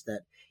countries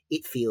that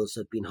it feels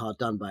have been hard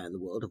done by in the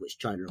world, of which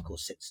China, of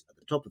course, sits at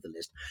the top of the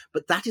list.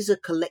 But that is a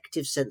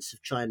collective sense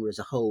of China as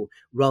a whole,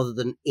 rather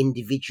than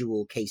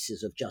individual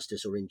cases of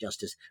justice or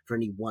injustice for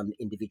any one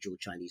individual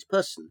Chinese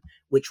person,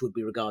 which would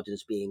be regarded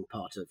as being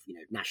part of,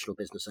 national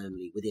business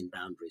only within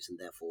boundaries and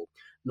therefore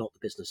not the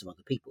business of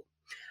other people.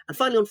 And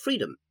finally, on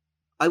freedom,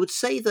 I would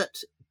say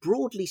that,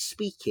 broadly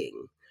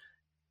speaking,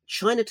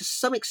 China to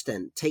some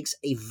extent takes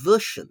a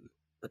version,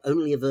 but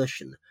only a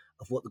version,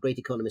 of what the great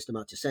economist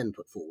Amartya Sen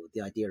put forward,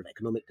 the idea of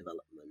economic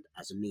development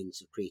as a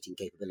means of creating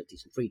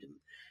capabilities and freedom,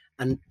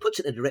 and puts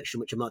it in a direction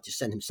which Amartya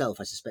Sen himself,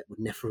 I suspect, would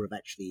never have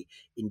actually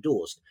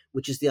endorsed,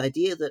 which is the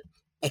idea that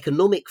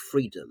economic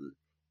freedom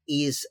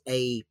is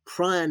a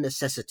prior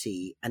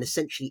necessity and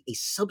essentially a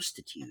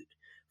substitute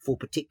for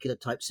particular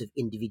types of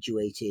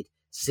individuated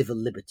civil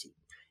liberty.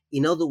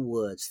 In other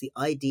words, the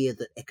idea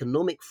that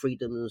economic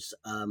freedoms,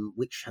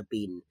 which have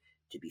been,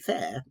 to be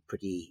fair,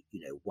 pretty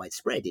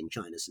widespread in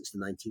China since the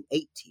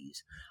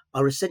 1980s,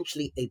 are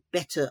essentially a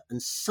better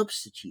and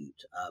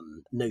substitute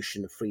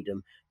notion of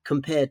freedom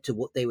compared to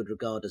what they would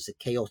regard as a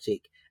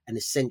chaotic and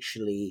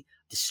essentially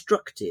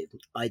destructive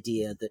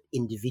idea that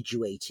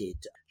individuated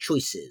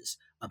choices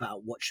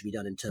about what should be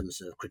done in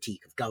terms of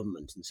critique of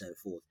government and so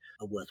forth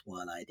are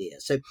worthwhile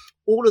ideas. So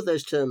all of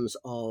those terms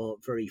are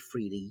very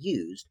freely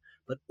used,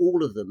 but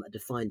all of them are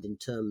defined in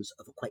terms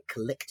of a quite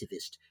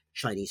collectivist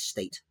Chinese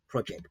state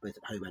project, both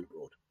at home and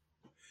abroad.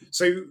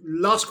 So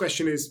last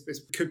question is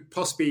could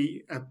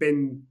possibly have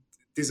been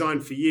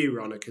designed for you,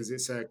 Rana, because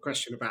it's a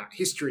question about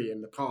history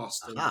in the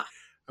past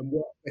and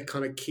what the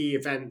kind of key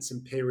events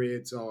and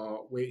periods are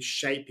which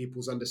shape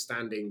people's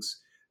understandings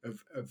of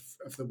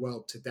the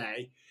world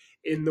today.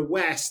 In the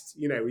West,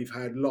 we've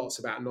heard lots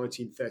about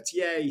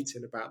 1938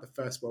 and about the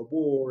First World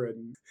War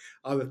and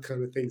other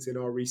kind of things in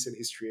our recent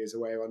history as a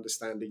way of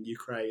understanding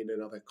Ukraine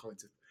and other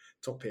kinds of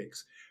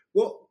topics.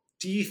 What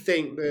do you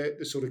think the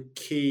sort of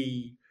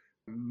key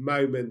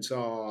moments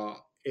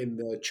are in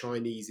the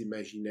Chinese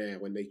imaginaire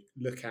when they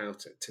look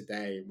out at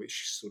today, and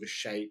which sort of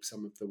shape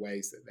some of the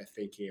ways that they're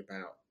thinking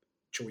about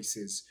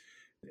choices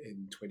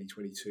in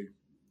 2022?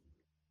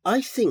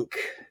 I think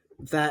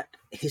that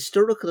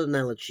historical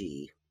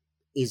analogy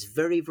is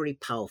very, very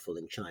powerful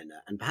in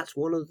China, and perhaps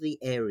one of the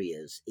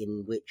areas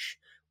in which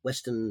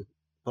Western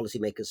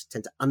policymakers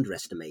tend to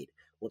underestimate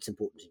what's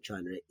important in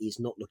China is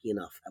not looking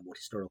enough at what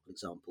historical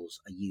examples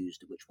are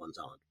used and which ones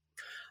aren't.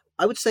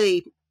 I would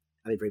say,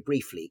 I mean, very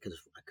briefly, because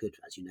I could,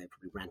 as you know,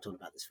 probably rant on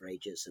about this for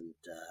ages, and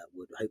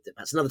would hope that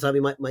perhaps another time we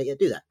might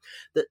do that.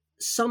 That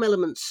some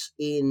elements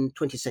in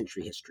 20th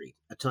century history,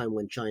 a time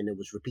when China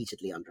was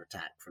repeatedly under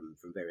attack from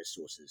various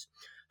sources,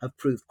 have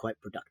proved quite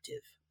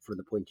productive from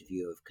the point of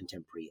view of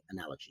contemporary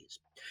analogies.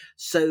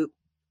 So,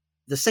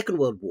 the Second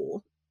World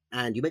War,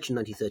 and you mentioned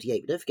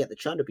 1938, but don't forget that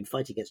China had been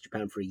fighting against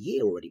Japan for a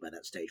year already by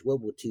that stage.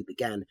 World War II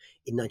began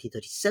in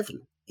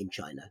 1937 in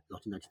China,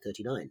 not in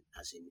 1939,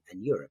 as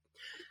in Europe.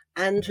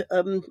 And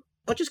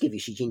I'll just give you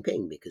Xi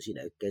Jinping because,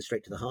 go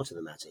straight to the heart of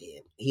the matter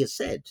here. He has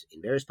said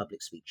in various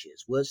public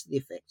speeches words to the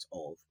effect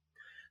of,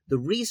 the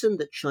reason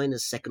that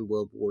China's Second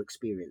World War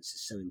experience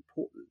is so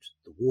important,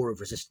 the war of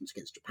resistance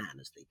against Japan,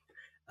 as the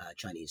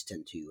Chinese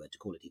tend to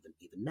call it even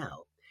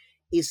now,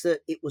 is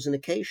that it was an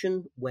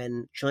occasion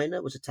when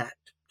China was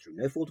attacked through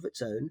no fault of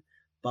its own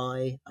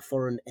by a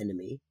foreign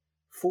enemy,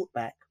 fought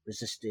back,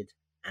 resisted,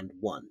 and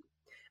won.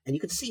 And you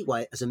can see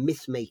why, as a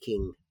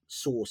myth-making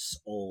source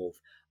of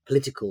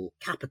political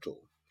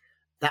capital,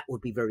 that would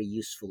be very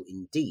useful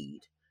indeed.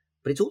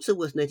 But it's also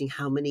worth noting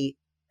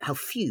how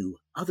few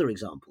other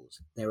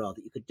examples there are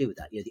that you could do with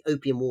that. The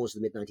Opium Wars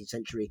of the mid-19th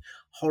century,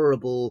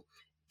 horrible,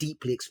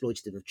 deeply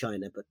exploitative of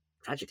China, but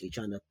tragically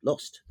China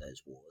lost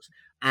those wars.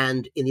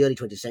 And in the early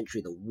 20th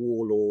century, the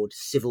warlord,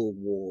 civil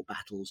war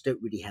battles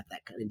don't really have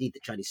that kind. Indeed, the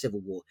Chinese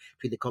Civil War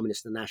between the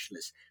communists and the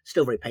nationalists,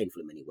 still very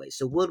painful in many ways.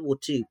 So World War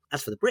II,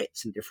 as for the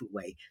Brits in a different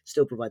way,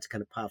 still provides a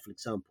kind of powerful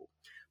example.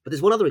 But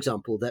there's one other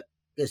example that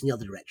goes in the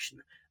other direction.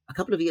 A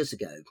couple of years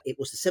ago, it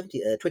was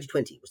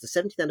 2020, it was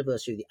the 70th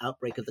anniversary of the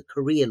outbreak of the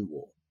Korean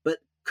War. But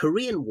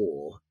Korean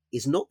War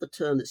is not the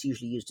term that's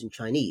usually used in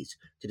Chinese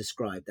to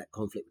describe that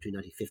conflict between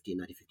 1950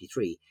 and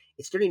 1953.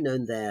 It's generally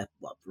known there,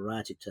 a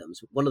variety of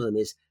terms. One of them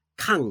is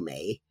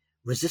Kangmei,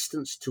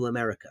 resistance to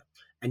America.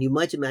 And you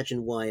might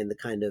imagine why in the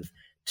kind of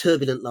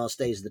turbulent last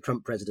days of the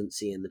Trump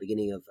presidency and the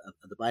beginning of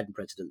the Biden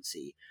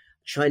presidency,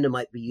 China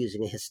might be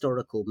using a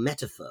historical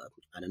metaphor,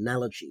 an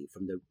analogy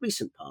from the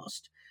recent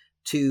past,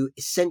 to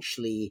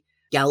essentially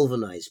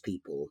galvanize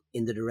people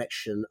in the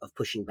direction of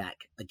pushing back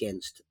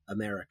against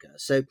America.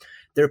 So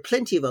there are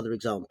plenty of other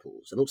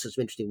examples, and also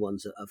some interesting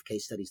ones of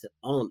case studies that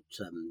aren't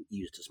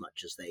used as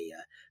much as they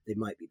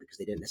might be, because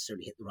they don't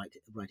necessarily hit the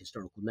right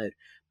historical note.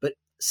 But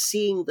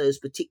seeing those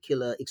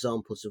particular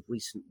examples of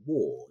recent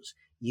wars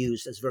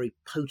used as very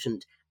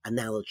potent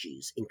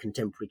analogies in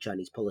contemporary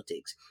Chinese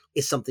politics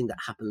is something that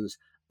happens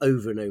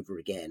over and over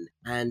again,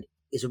 and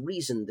is a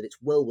reason that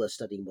it's well worth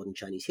studying modern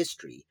Chinese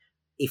history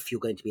if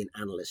you're going to be an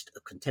analyst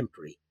of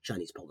contemporary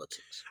Chinese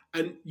politics.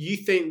 And you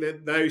think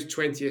that those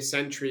 20th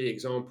century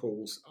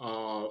examples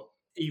are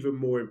even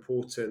more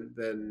important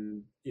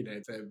than,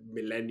 the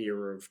millennia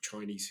of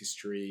Chinese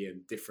history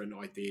and different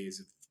ideas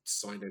of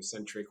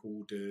Sino-centric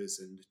orders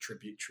and the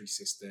tributary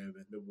system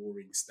and the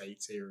warring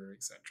states era,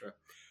 etc.?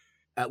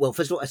 Well,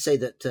 first of all, I say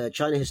that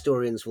China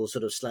historians will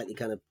sort of slightly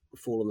kind of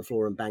fall on the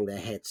floor and bang their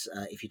heads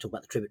if you talk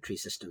about the tributary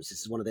systems. This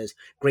is one of those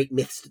great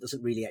myths that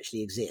doesn't really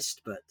actually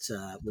exist, but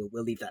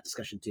we'll leave that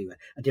discussion to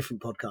a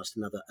different podcast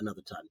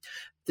another time.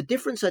 The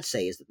difference, I'd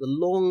say, is that the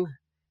long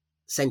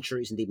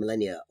centuries, indeed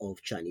millennia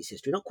of Chinese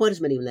history, not quite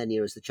as many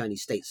millennia as the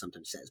Chinese state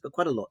sometimes says, but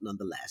quite a lot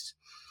nonetheless,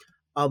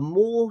 are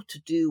more to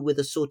do with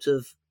a sort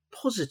of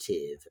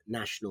positive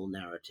national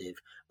narrative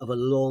of a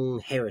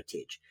long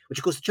heritage, which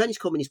of course the Chinese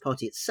Communist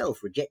Party itself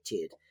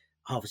rejected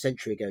half a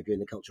century ago during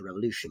the Cultural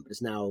Revolution, but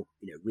is now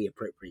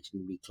reappropriated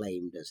and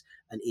reclaimed as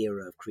an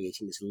era of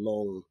creating this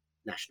long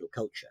national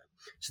culture.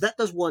 So that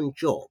does one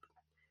job.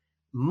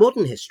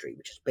 Modern history,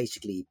 which has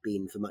basically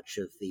been for much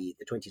of the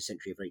 20th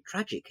century a very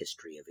tragic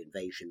history of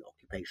invasion,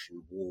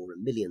 occupation, war,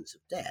 and millions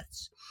of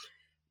deaths,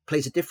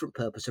 plays a different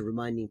purpose of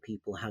reminding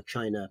people how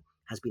China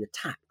has been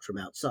attacked from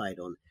outside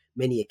on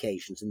many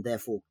occasions, and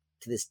therefore,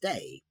 to this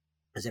day,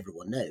 as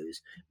everyone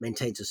knows,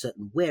 maintains a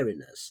certain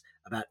wariness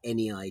about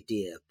any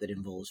idea that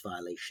involves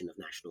violation of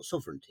national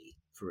sovereignty,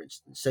 for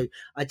instance. So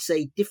I'd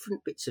say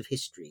different bits of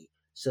history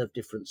serve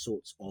different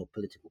sorts of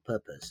political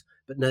purpose,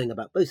 but knowing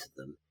about both of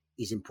them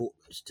is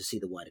important to see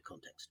the wider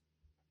context.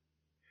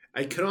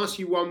 I can ask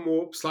you one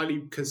more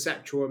slightly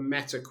conceptual and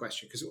meta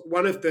question, because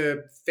one of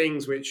the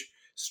things which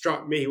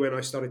struck me when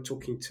I started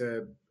talking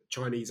to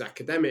Chinese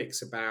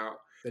academics about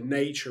the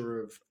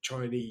nature of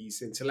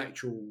Chinese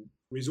intellectual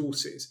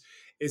resources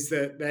is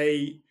that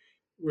they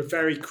were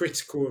very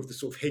critical of the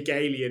sort of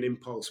Hegelian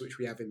impulse which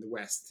we have in the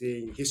West,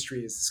 seeing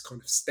history as this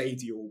kind of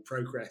stadial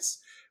progress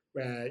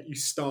where you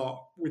start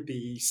with the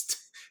East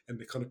and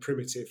the kind of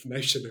primitive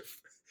notion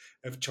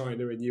of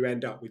China and you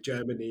end up with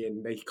Germany,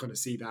 and they kind of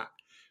see that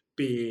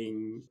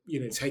being,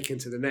 taken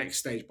to the next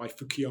stage by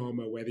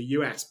Fukuyama, where the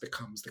US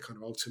becomes the kind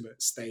of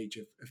ultimate stage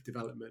of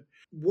development.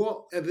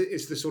 What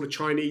is the sort of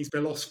Chinese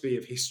philosophy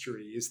of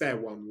history? Is there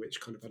one which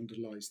kind of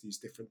underlies these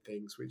different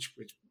things, which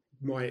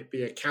might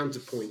be a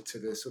counterpoint to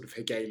the sort of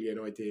Hegelian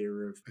idea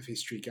of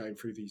history going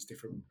through these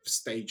different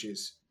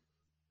stages?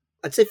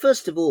 I'd say,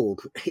 first of all,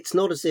 it's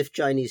not as if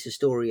Chinese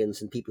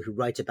historians and people who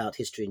write about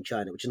history in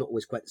China, which are not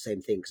always quite the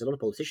same thing, because a lot of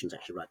politicians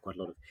actually write quite a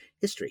lot of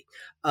history.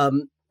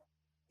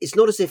 It's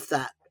not as if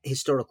that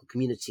historical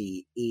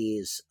community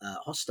is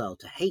hostile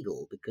to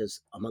Hegel,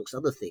 because, amongst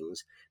other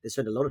things, they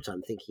spend a lot of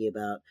time thinking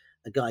about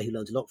a guy who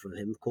learned a lot from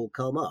him called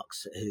Karl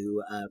Marx,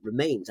 who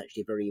remains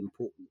actually a very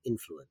important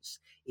influence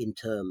in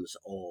terms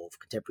of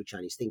contemporary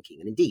Chinese thinking.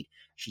 And indeed,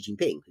 Xi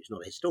Jinping, who's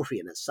not a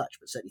historian as such,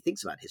 but certainly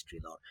thinks about history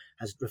a lot,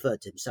 has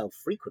referred to himself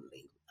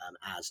frequently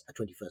as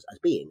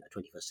being a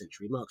 21st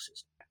century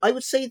Marxist. I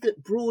would say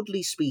that,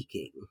 broadly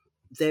speaking,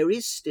 there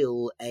is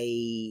still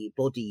a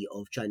body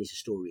of Chinese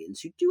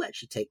historians who do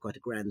actually take quite a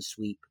grand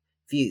sweep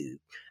view.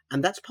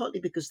 And that's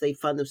partly because they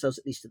find themselves,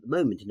 at least at the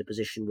moment, in a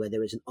position where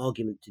there is an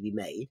argument to be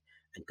made,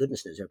 and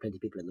goodness knows there are plenty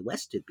of people in the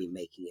West who've been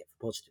making it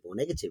for positive or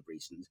negative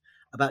reasons,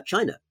 about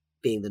China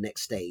being the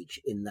next stage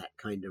in that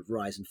kind of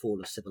rise and fall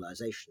of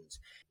civilizations.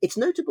 It's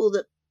notable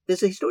that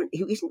there's a historian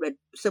who isn't read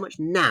so much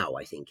now,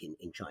 I think,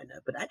 in China,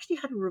 but actually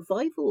had a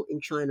revival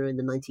in China in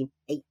the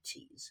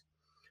 1980s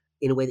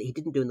in a way that he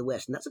didn't do in the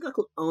West. And that's a guy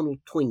called Arnold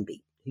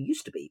Toynbee, who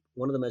used to be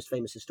one of the most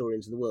famous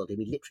historians in the world. He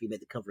literally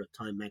made the cover of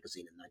Time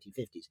magazine in the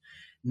 1950s.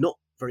 Not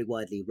very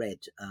widely read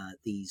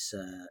these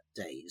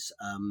days,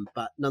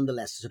 but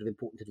nonetheless a sort of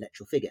important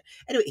intellectual figure.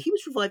 Anyway, he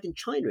was revived in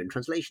China in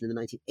translation in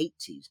the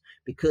 1980s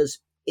because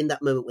in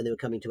that moment when they were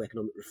coming to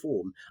economic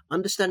reform,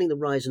 understanding the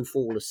rise and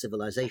fall of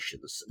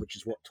civilizations, which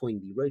is what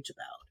Toynbee wrote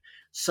about,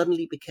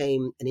 suddenly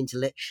became an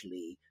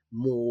intellectually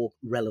more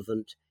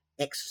relevant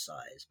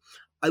exercise.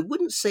 I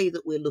wouldn't say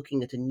that we're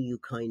looking at a new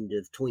kind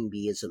of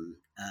Toynbeeism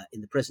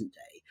in the present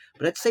day,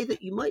 but I'd say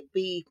that you might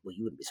be, well,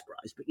 you wouldn't be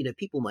surprised, but,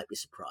 people might be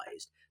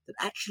surprised that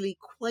actually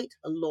quite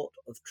a lot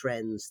of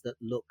trends that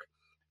look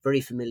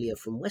very familiar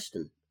from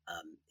Western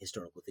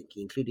historical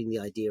thinking, including the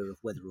idea of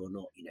whether or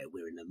not,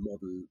 we're in a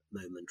modern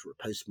moment or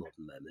a postmodern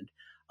moment,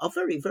 are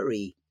very,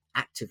 very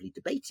actively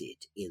debated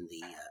in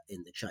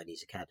the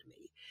Chinese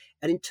Academy.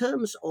 And in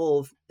terms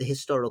of the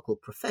historical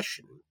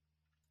profession,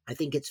 I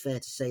think it's fair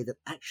to say that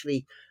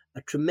actually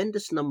a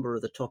tremendous number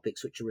of the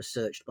topics which are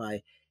researched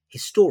by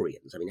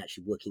historians,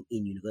 actually working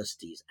in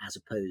universities as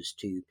opposed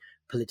to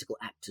political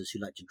actors who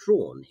like to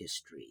draw on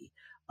history,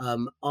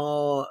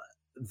 are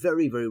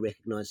very, very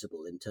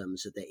recognizable in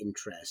terms of their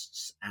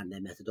interests and their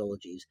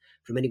methodologies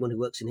from anyone who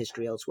works in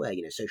history elsewhere.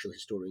 Social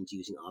historians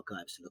using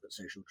archives to look at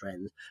social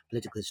trends,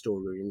 political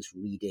historians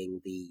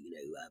reading the,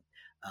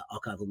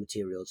 archival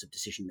materials of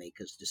decision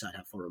makers to decide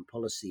how foreign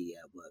policy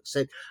works.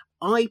 So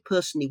I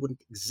personally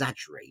wouldn't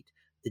exaggerate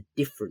the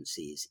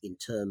differences in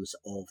terms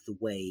of the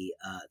way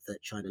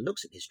that China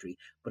looks at history.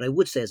 But I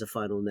would say as a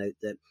final note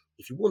that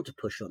if you want to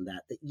push on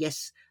that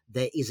yes,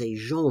 there is a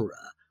genre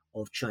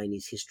of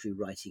Chinese history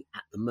writing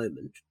at the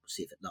moment, we'll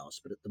see if it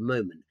lasts, but at the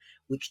moment,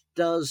 which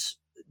does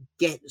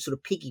get sort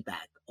of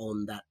piggyback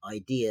on that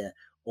idea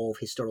of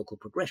historical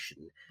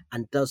progression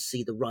and does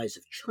see the rise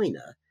of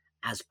China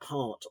as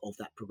part of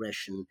that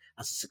progression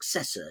as a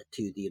successor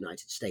to the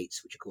United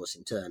States, which of course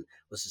in turn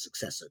was a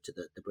successor to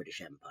the British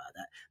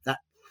Empire. That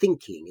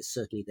thinking is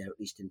certainly there, at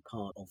least in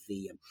part of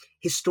the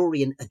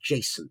historian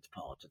adjacent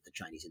part of the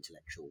Chinese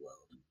intellectual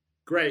world.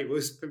 Great. Well,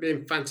 it's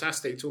been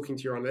fantastic talking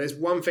to you, Anna. There's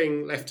one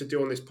thing left to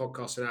do on this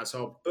podcast, and that's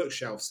our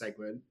bookshelf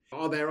segment.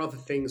 Are there other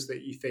things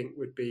that you think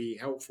would be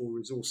helpful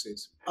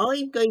resources?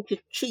 I'm going to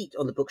cheat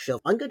on the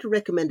bookshelf. I'm going to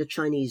recommend a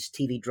Chinese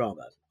TV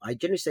drama. I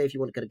generally say if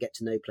you want to get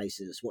to know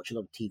places, watch a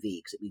lot of TV,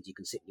 because it means you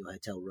can sit in your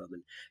hotel room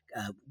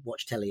and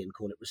watch telly and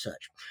call it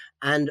research.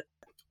 And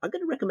I'm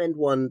going to recommend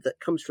one that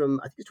comes from,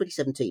 I think it's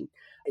 2017.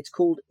 It's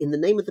called In the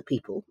Name of the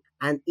People,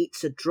 and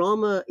it's a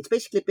drama. It's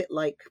basically a bit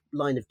like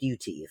Line of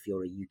Duty, if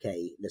you're a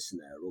UK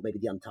listener, or maybe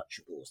The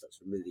Untouchables,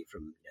 that's a movie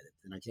from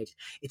the 1980s.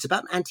 It's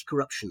about an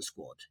anti-corruption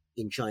squad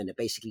in China,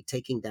 basically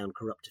taking down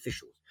corrupt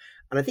officials.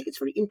 And I think it's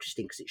very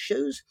interesting because it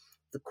shows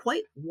the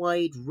quite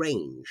wide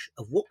range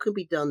of what can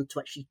be done to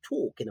actually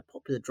talk in a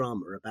popular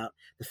drama about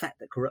the fact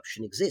that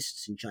corruption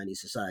exists in Chinese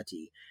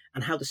society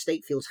and how the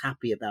state feels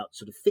happy about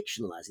sort of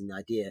fictionalizing the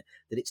idea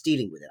that it's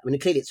dealing with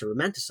it. Clearly it's a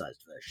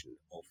romanticized version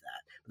of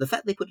that. But the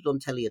fact they put it on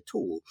telly at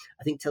all,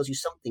 I think tells you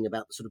something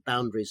about the sort of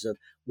boundaries of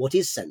what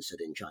is censored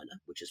in China,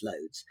 which is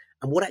loads,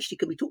 and what actually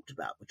can be talked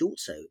about, which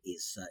also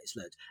is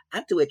loads.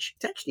 Add to which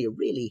it's actually a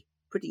really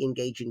pretty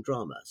engaging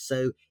drama.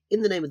 So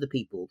In the Name of the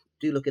People,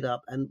 do look it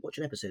up and watch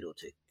an episode or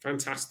two.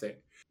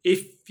 Fantastic.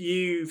 If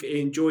you've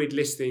enjoyed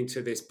listening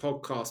to this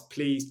podcast,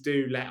 please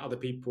do let other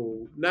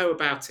people know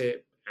about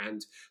it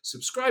and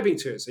subscribing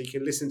to it so you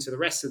can listen to the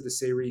rest of the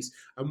series.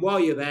 And while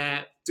you're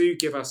there, do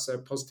give us a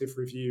positive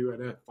review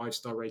and a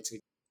 5-star rating.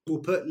 We'll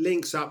put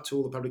links up to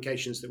all the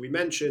publications that we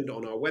mentioned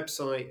on our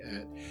website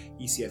at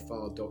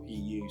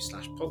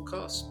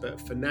ecfr.eu/podcast.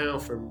 But for now,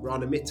 from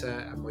Rana Mitter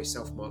and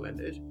myself, Mark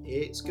Leonard,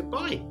 it's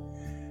goodbye.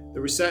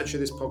 The researcher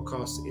of this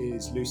podcast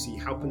is Lucy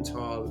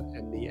Halpenthal,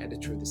 and the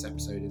editor of this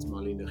episode is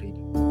Marlene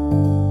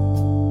Riede.